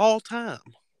all time.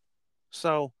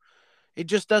 So it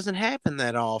just doesn't happen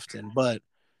that often. But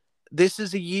this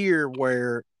is a year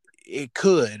where it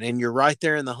could, and you're right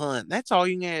there in the hunt. That's all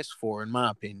you can ask for, in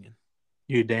my opinion.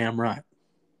 You're damn right.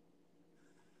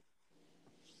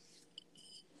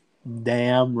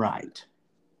 Damn right.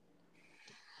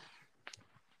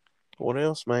 What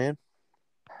else, man?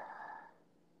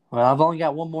 Well, I've only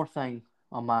got one more thing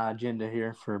on my agenda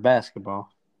here for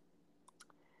basketball.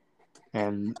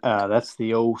 And that's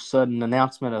the old sudden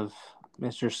announcement of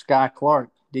Mr. Sky Clark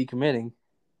decommitting.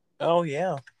 Oh,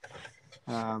 yeah.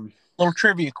 Little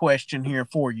trivia question here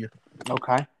for you.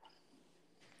 Okay.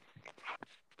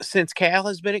 Since Cal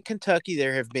has been at Kentucky,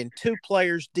 there have been 2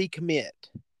 players decommit.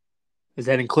 Is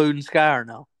that including Sky or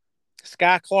no?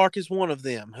 Sky Clark is one of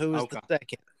them. Who is the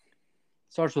second?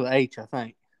 Starts with H, I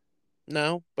think.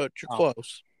 No, but you're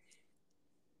close.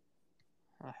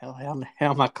 How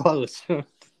am I close?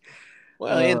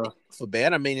 Well, in the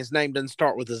alphabet, I mean, his name doesn't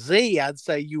start with a Z. I'd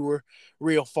say you were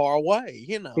real far away,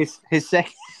 His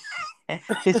second,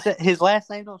 his last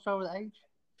name don't start with H?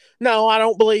 No, I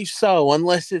don't believe so,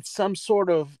 unless it's some sort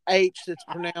of H that's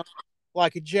pronounced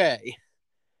like a J.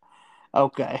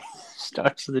 Okay.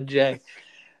 Starts with a J.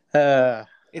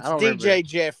 It's DJ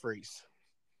Jeffries.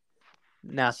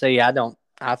 Now, see, I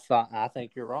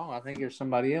think you're wrong. I think you're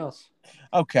somebody else.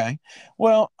 Okay.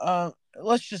 Well,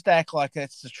 let's just act like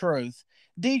that's the truth.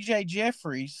 DJ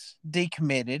Jeffries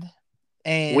decommitted.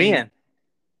 And when?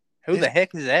 Who the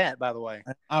heck is that, by the way?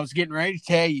 I was getting ready to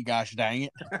tell you, gosh dang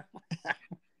it.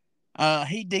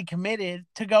 He decommitted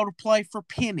to go to play for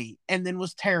Penny and then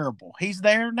was terrible. He's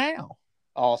there now.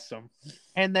 Awesome.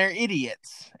 And they're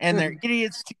idiots. And they're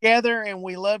idiots together, and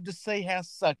we love to see how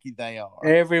sucky they are.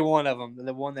 Every one of them.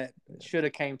 The one that should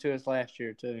have came to us last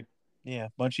year, too. Yeah,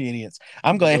 bunch of idiots.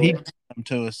 I'm glad he came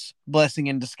to us. Blessing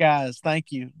in disguise.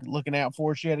 Thank you. Looking out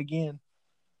for us yet again.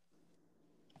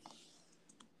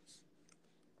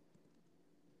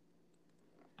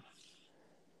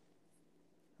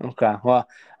 Okay. Well,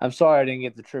 I'm sorry I didn't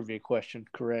get the trivia question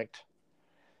correct.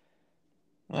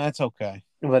 That's okay.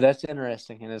 But that's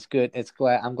interesting, and it's good.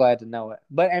 I'm glad to know it.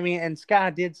 But, I mean, and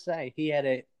Sky did say he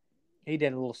did a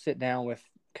little sit-down with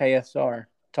KSR,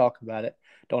 talk about it.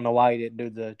 Don't know why he didn't do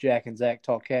the Jack and Zach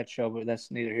Talk Cat show, but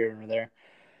that's neither here nor there.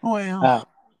 Well,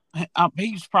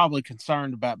 he's probably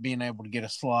concerned about being able to get a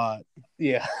slot.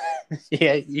 Yeah.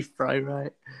 Yeah, you're probably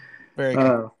right. Very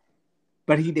cool.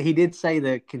 But he did say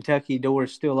the Kentucky door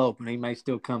is still open. He may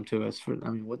still come to us for. I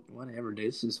mean, whatever.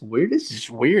 This is weird. This is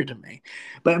weird to me.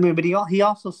 But I mean, he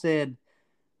also said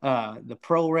the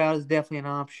pro route is definitely an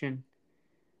option.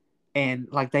 And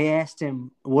like they asked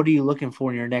him, "What are you looking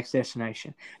for in your next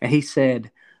destination?" And he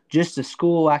said, "Just a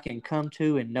school I can come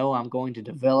to and know I'm going to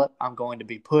develop. I'm going to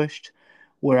be pushed,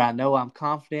 where I know I'm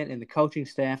confident in the coaching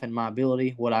staff and my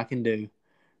ability, what I can do.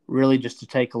 Really, just to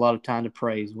take a lot of time to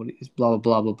praise what is blah blah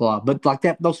blah blah blah." But like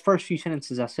that, those first few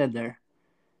sentences I said there,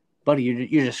 buddy,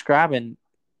 you're describing.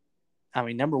 I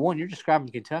mean, number one, you're describing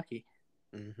Kentucky.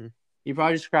 Mm-hmm. You're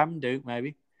probably describing Duke,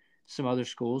 maybe some other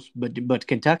schools, but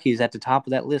Kentucky is at the top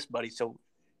of that list, buddy. So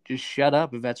just shut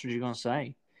up if that's what you're going to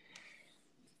say.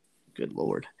 Good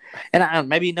Lord. And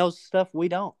maybe he knows stuff we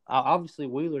don't. Obviously,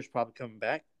 Wheeler's probably coming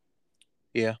back.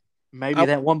 Yeah. Maybe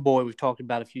that one boy we've talked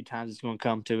about a few times is going to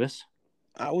come to us.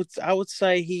 I would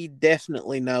say he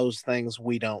definitely knows things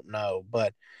we don't know,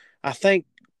 but I think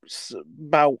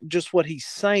by just what he's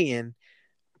saying,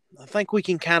 I think we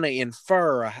can kind of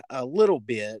infer a little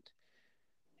bit.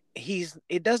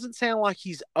 It doesn't sound like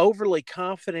he's overly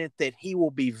confident that he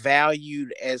will be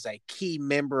valued as a key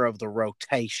member of the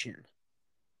rotation.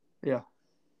 Yeah.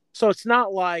 So it's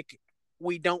not like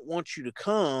we don't want you to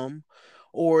come,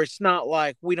 or it's not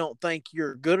like we don't think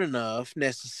you're good enough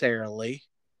necessarily.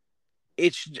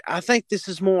 I think this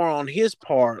is more on his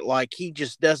part, like he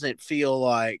just doesn't feel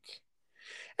like,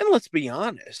 and let's be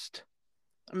honest.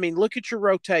 I mean, look at your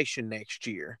rotation next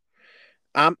year.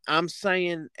 I'm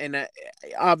saying, and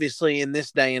obviously in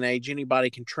this day and age, anybody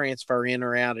can transfer in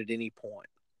or out at any point.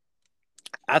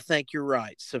 I think you're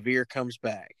right. Severe comes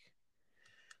back.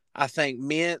 I think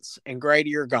Mintz and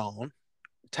Grady are gone.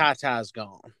 Ty's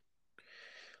gone.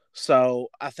 So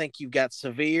I think you've got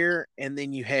Severe, and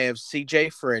then you have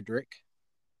CJ Frederick,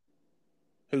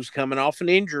 who's coming off an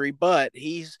injury, but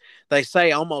they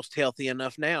say, almost healthy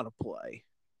enough now to play.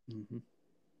 Mm-hmm.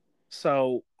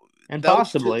 So, and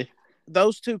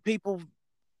those two people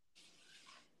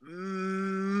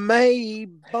may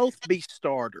both be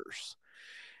starters.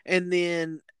 And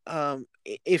then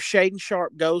if Shaden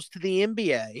Sharp goes to the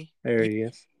NBA, there he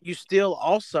is. You still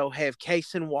also have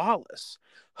Cason Wallace,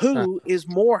 who is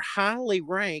more highly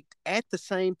ranked at the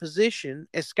same position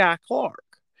as Sky Clark.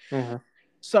 Uh-huh.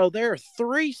 So there are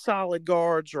 3 solid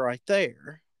guards right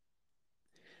there.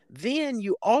 Then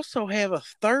you also have a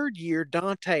third-year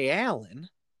Dante Allen.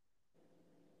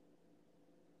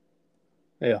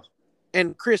 Yeah.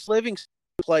 And Chris Livingston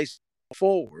plays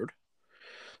forward.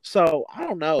 So I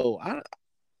don't know.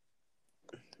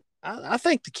 I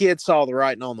think the kid saw the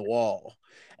writing on the wall.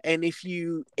 And if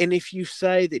you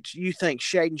say that you think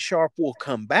Shaden Sharp will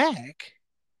come back,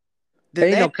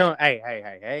 then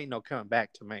ain't no coming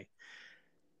back to me.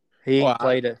 He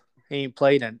ain't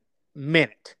played a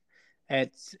minute.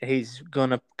 He's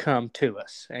gonna come to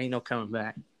us. Ain't no coming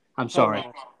back. I'm sorry.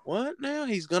 What now?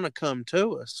 He's gonna come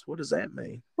to us. What does that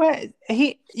mean? Well,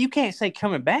 you can't say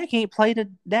coming back. He ain't played a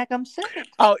daggum second.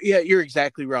 Oh yeah, you're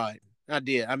exactly right. I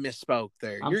did. I misspoke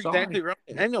there. You're exactly right.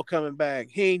 Ain't no coming back.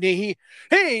 He ain't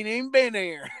even been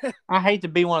there. I hate to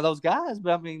be one of those guys,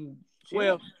 but I mean,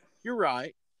 well, you're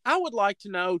right. I would like to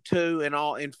know too,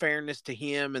 in fairness to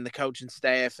him and the coaching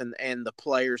staff and the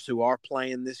players who are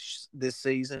playing this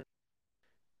season.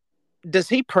 Does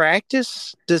he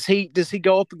practice? Does he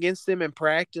go up against them in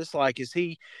practice? Like, is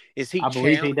he? I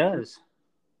believe he does.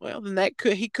 Well, then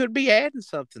he could be adding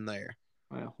something there.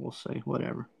 Well, we'll see.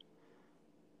 Whatever.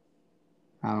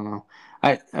 I don't know.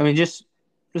 I mean, just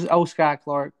old Sky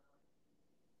Clark.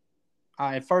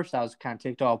 At first, I was kind of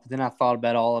ticked off, but then I thought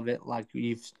about all of it, like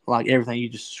everything you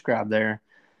just described there.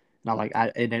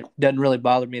 And it doesn't really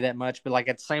bother me that much. But like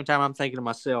at the same time, I'm thinking to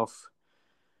myself,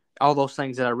 all those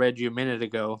things that I read you a minute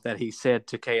ago that he said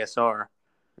to KSR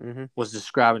was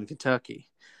describing Kentucky.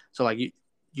 So like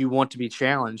you want to be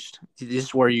challenged. This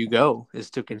is where you go, is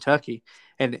to Kentucky,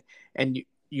 and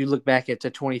you look back at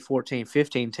the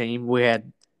 2014-15 team, we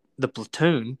had the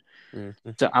platoon.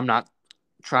 Mm-hmm. So I'm not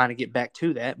trying to get back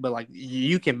to that, but like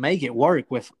you can make it work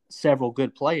with several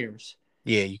good players.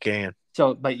 Yeah, you can.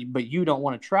 So, but you don't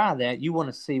want to try that. You want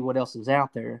to see what else is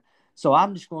out there. So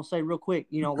I'm just going to say real quick,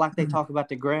 like they talk about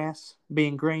the grass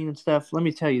being green and stuff. Let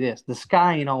me tell you this. The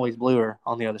sky ain't always bluer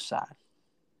on the other side.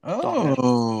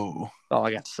 Oh. That's all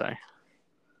I got to say.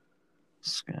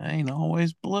 Sky ain't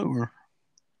always bluer.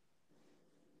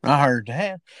 I heard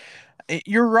that.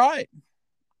 You're right.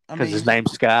 Because his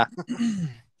name's Sky.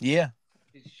 Yeah.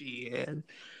 Shit.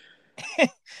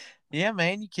 Yeah,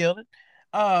 man, you killed it.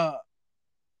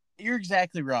 You're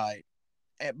exactly right.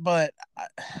 But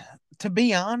to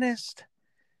be honest,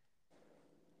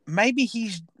 maybe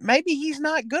he's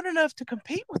not good enough to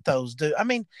compete with those dudes. I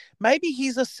mean, maybe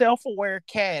he's a self-aware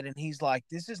cat and he's like,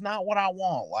 this is not what I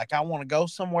want. Like, I want to go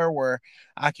somewhere where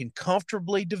I can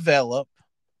comfortably develop,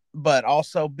 but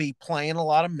also be playing a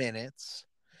lot of minutes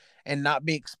and not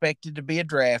be expected to be a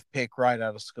draft pick right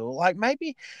out of school. Like,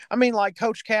 maybe, I mean, like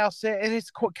Coach Cal said, and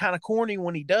it's kind of corny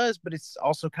when he does, but it's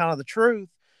also kind of the truth.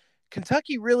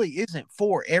 Kentucky really isn't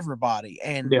for everybody.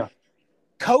 And Yeah.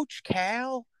 Coach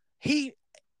Cal, he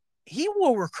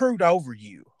will recruit over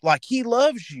you. Like, he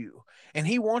loves you and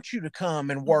he wants you to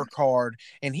come and work hard,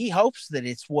 and he hopes that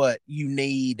it's what you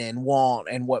need and want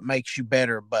and what makes you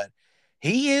better. But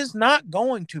he is not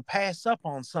going to pass up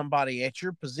on somebody at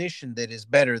your position that is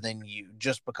better than you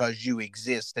just because you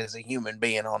exist as a human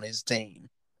being on his team.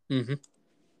 Mm-hmm.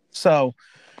 So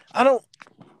I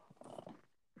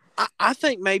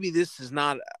think maybe this is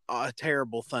not a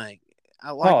terrible thing.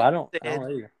 I don't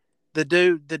either. The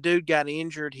dude got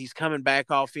injured. He's coming back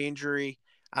off injury.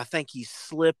 I think he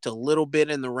slipped a little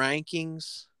bit in the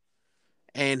rankings,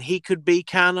 and he could be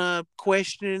kind of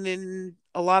questioning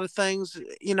a lot of things,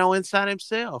 inside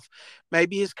himself.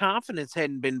 Maybe his confidence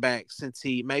hadn't been back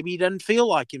maybe he doesn't feel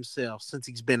like himself since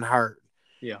he's been hurt.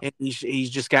 Yeah. And he's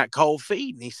just got cold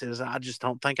feet, and he says, I just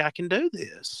don't think I can do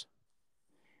this.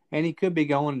 And he could be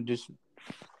going to just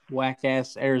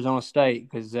whack-ass Arizona State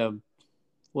because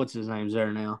what's his name's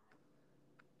there now?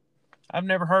 I've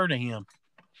never heard of him.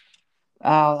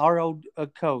 Our old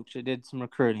coach that did some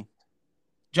recruiting.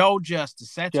 Joel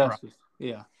Justice, that's right.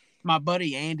 Yeah. My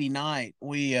buddy Andy Knight,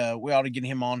 we ought to get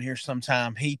him on here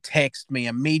sometime. He texted me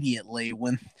immediately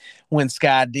when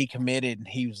Sky decommitted, and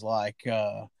he was like,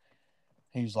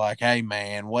 "Hey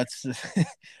man, what's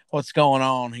going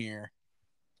on here?"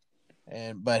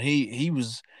 But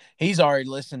he's already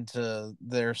listened to.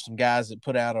 There's some guys that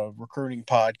put out a recruiting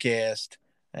podcast,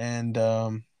 and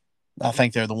I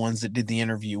think they're the ones that did the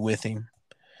interview with him.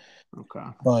 Okay.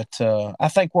 But I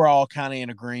think we're all kind of in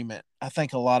agreement. I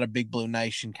think a lot of Big Blue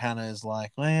Nation kind of is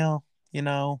like, well, we're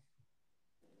going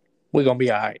to be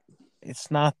all right.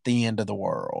 It's not the end of the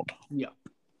world. Yep.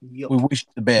 We wish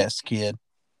you the best, kid.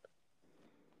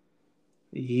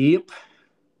 Yep.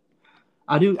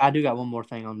 I do got one more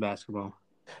thing on basketball.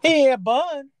 Yeah,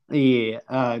 bud.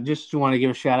 Yeah. Just want to give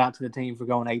a shout out to the team for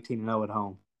going 18-0 at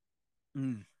home.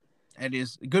 That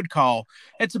is a good call.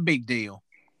 It's a big deal.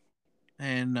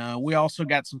 And we also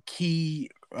got some key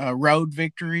road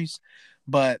victories,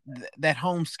 but that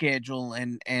home schedule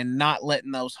and not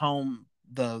letting those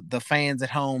the fans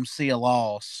at home see a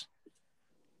loss,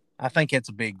 I think it's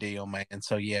a big deal, man.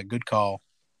 So yeah, good call.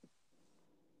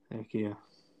 Thank you.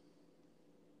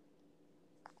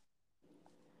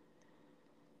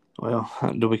 Well,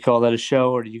 do we call that a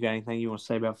show, or do you got anything you want to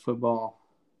say about football?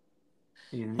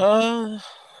 I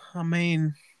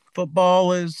mean,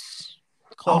 football is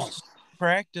close to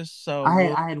practice, so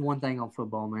I had one thing on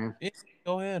football, man. Yeah,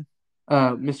 go ahead.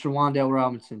 Mr. Wandale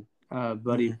Robinson,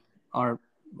 buddy, our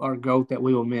GOAT that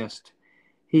we will miss.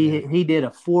 He did a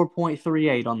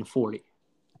 4.38 on the 40.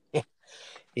 Yeah,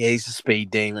 he's a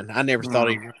speed demon. I never thought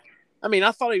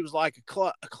I thought he was like a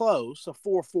close, a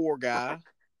 4.4 guy,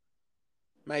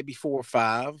 maybe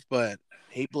 4.5, but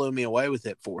he blew me away with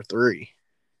that 4.3.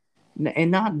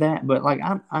 And not that, but like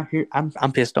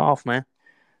I'm pissed off, man.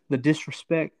 The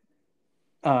disrespect.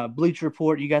 Bleacher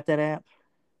Report, you got that app?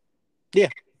 Yeah.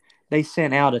 They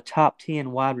sent out a top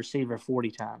 10 wide receiver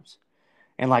 40 times.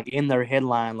 And like in their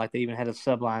headline, like they even had a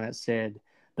subline that said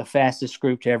the fastest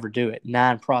group to ever do it.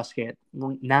 9 prospects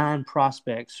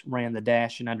ran the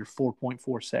dash in under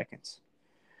 4.4 seconds.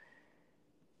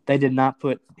 They did not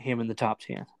put him in the top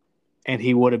 10. And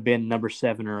he would have been number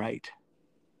 7 or 8.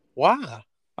 Why?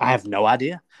 I have no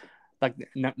idea. Like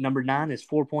number 9 is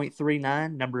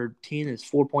 4.39. Number 10 is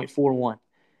 4.41.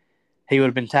 He would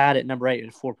have been tied at number 8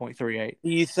 at 4.38.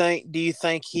 Do you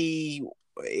think he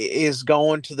is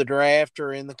going to the draft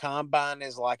or in the combine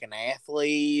as like an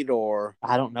athlete, or?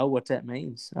 I don't know what that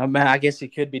means. I mean, I guess he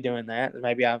could be doing that.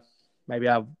 Maybe I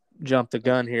jumped the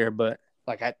gun here, but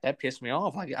like that pissed me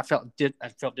off. Like I felt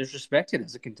disrespected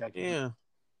as a Kentuckian. Yeah.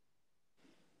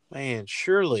 Man,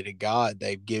 surely to God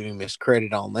they've given him his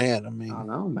credit on that. I mean, I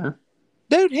know, man.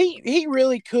 Dude, he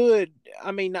really could.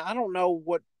 I mean, I don't know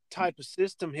what type of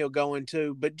system he'll go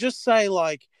into, but just say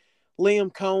like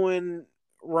Liam Cohen,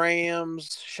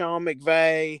 Rams, Sean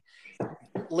McVay.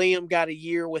 Liam got a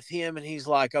year with him, and he's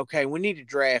like, okay, we need to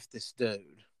draft this dude.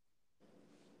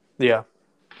 Yeah.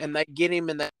 And they get him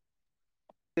in that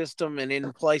system and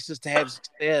in places to have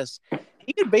success.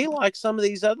 He could be like some of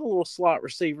these other little slot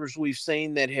receivers we've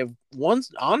seen that have won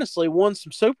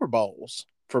some Super Bowls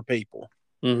for people.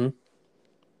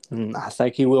 Mm-hmm. I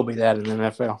think he will be that in the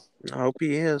NFL. I hope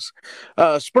he is.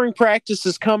 Spring practice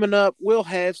is coming up. We'll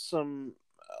have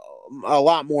a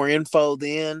lot more info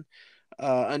then.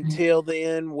 Until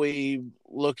then, we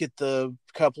look at the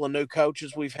couple of new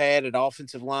coaches we've had at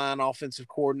offensive line, offensive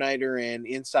coordinator, and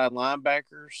inside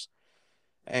linebackers.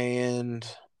 And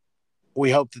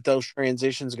we hope that those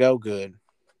transitions go good.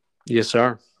 Yes,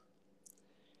 sir.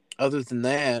 Other than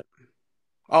that,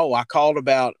 I called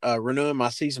about renewing my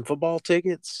season football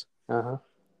tickets. Uh-huh.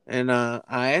 And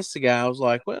I asked the guy, I was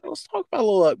like, well, let's talk about a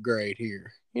little upgrade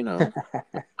here. He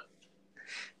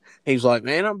was like,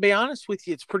 man, I'll be honest with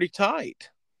you, it's pretty tight.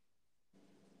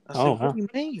 I said, what do you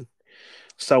mean?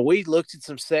 So we looked at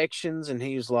some sections, and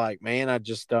he was like, man, I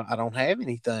don't have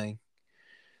anything.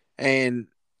 And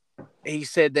he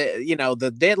said that,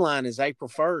 the deadline is April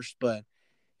 1st, but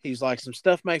he's like, some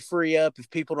stuff may free up if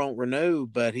people don't renew.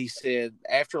 But he said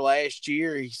after last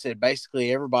year, he said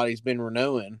basically everybody's been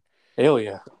renewing. Hell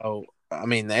yeah. So, I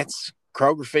mean, that's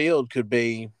Kroger Field could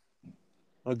be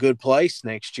a good place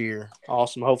next year.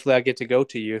 Awesome. Hopefully I get to go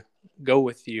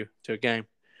with you to a game.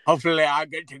 Hopefully I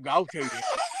get to go to you.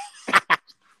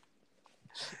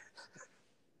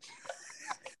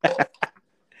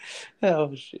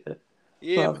 Oh, shit.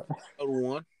 Yeah,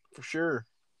 one for sure.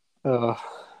 All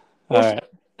right.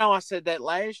 No, I said that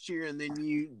last year, and then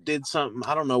you did something.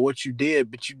 I don't know what you did,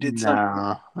 but you did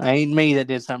something. No, ain't me that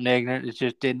did something ignorant. It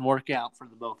just didn't work out for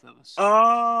the both of us.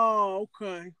 Oh,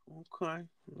 okay. All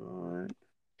right.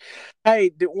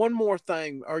 Hey, one more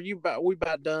thing. We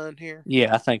about done here?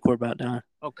 Yeah, I think we're about done.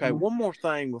 Okay, one more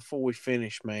thing before we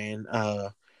finish, man.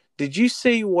 Did you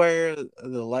see where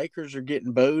the Lakers are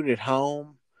getting booed at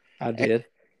home? I did.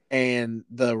 And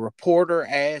the reporter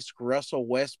asked Russell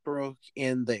Westbrook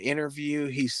in the interview,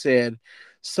 he said,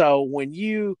 so when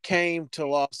you came to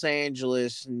Los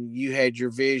Angeles and you had your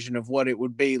vision of what it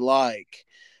would be like,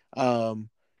 playing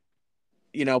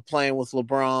with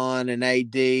LeBron and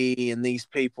AD and these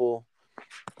people,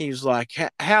 he was like,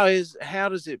 how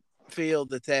does it feel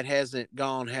that hasn't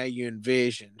gone how you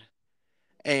envisioned?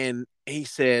 And he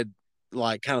said,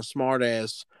 like, kind of smart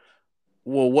ass,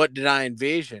 well, what did I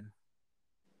envision?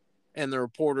 And the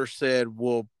reporter said,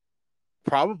 well,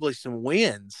 probably some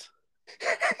wins.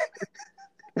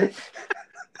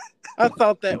 I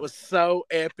thought that was so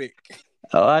epic.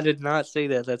 Oh, I did not see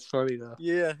that. That's funny, though.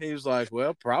 Yeah, he was like,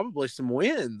 well, probably some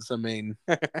wins. I mean.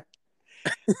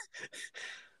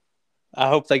 I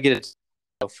hope they get it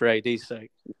for AD's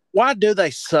sake. Why do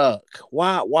they suck?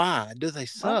 Why do they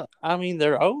suck? I mean,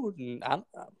 they're old, and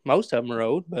most of them are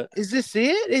old. But is this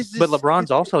it? But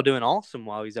LeBron's also doing awesome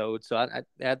while he's old, so I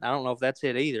don't know if that's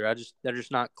it either. They're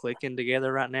just not clicking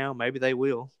together right now. Maybe they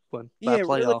will by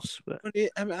playoffs. Really,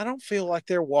 but I mean, I don't feel like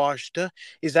they're washed up.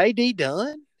 Is AD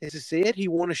done? Is this it? He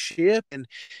won a ship, and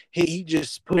he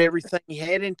just put everything he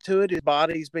had into it. His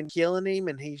body's been killing him,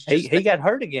 and he got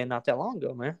hurt again not that long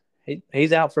ago, man.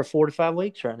 He's out for 4 to 5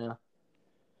 weeks right now.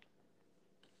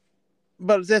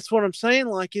 But that's what I'm saying.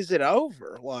 Like, is it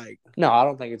over? Like, no, I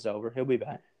don't think it's over. He'll be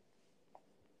back.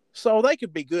 So they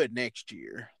could be good next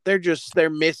year. They're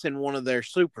missing one of their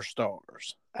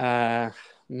superstars.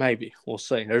 Maybe. We'll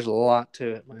see. There's a lot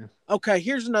to it, man. Okay,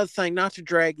 here's another thing, not to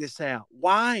drag this out.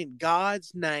 Why in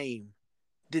God's name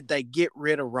did they get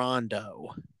rid of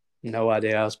Rondo? No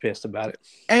idea. I was pissed about it.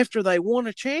 After they won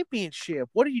a championship.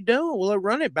 What are you doing? Well, they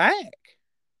run it back.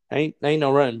 Ain't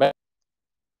no running back.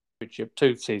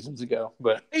 2 seasons ago,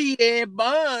 but yeah,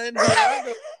 bun.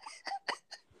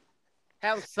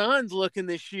 How the Suns looking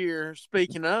this year?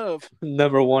 Speaking of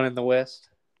number 1 in the West,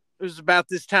 it was about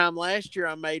this time last year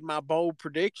I made my bold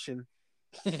prediction.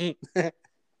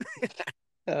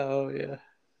 Oh yeah.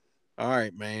 All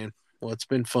right, man. Well, it's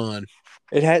been fun.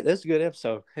 That's a good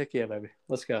episode. Heck yeah, baby.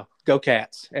 Let's go. Go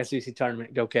Cats. SEC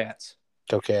tournament. Go Cats.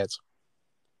 Go Cats.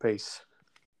 Peace.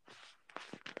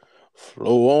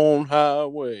 Flow on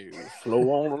highway,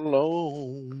 flow on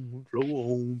along, flow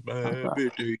on, baby,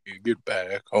 till you get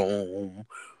back home.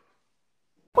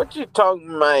 What you talking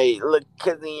about? Look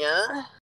at the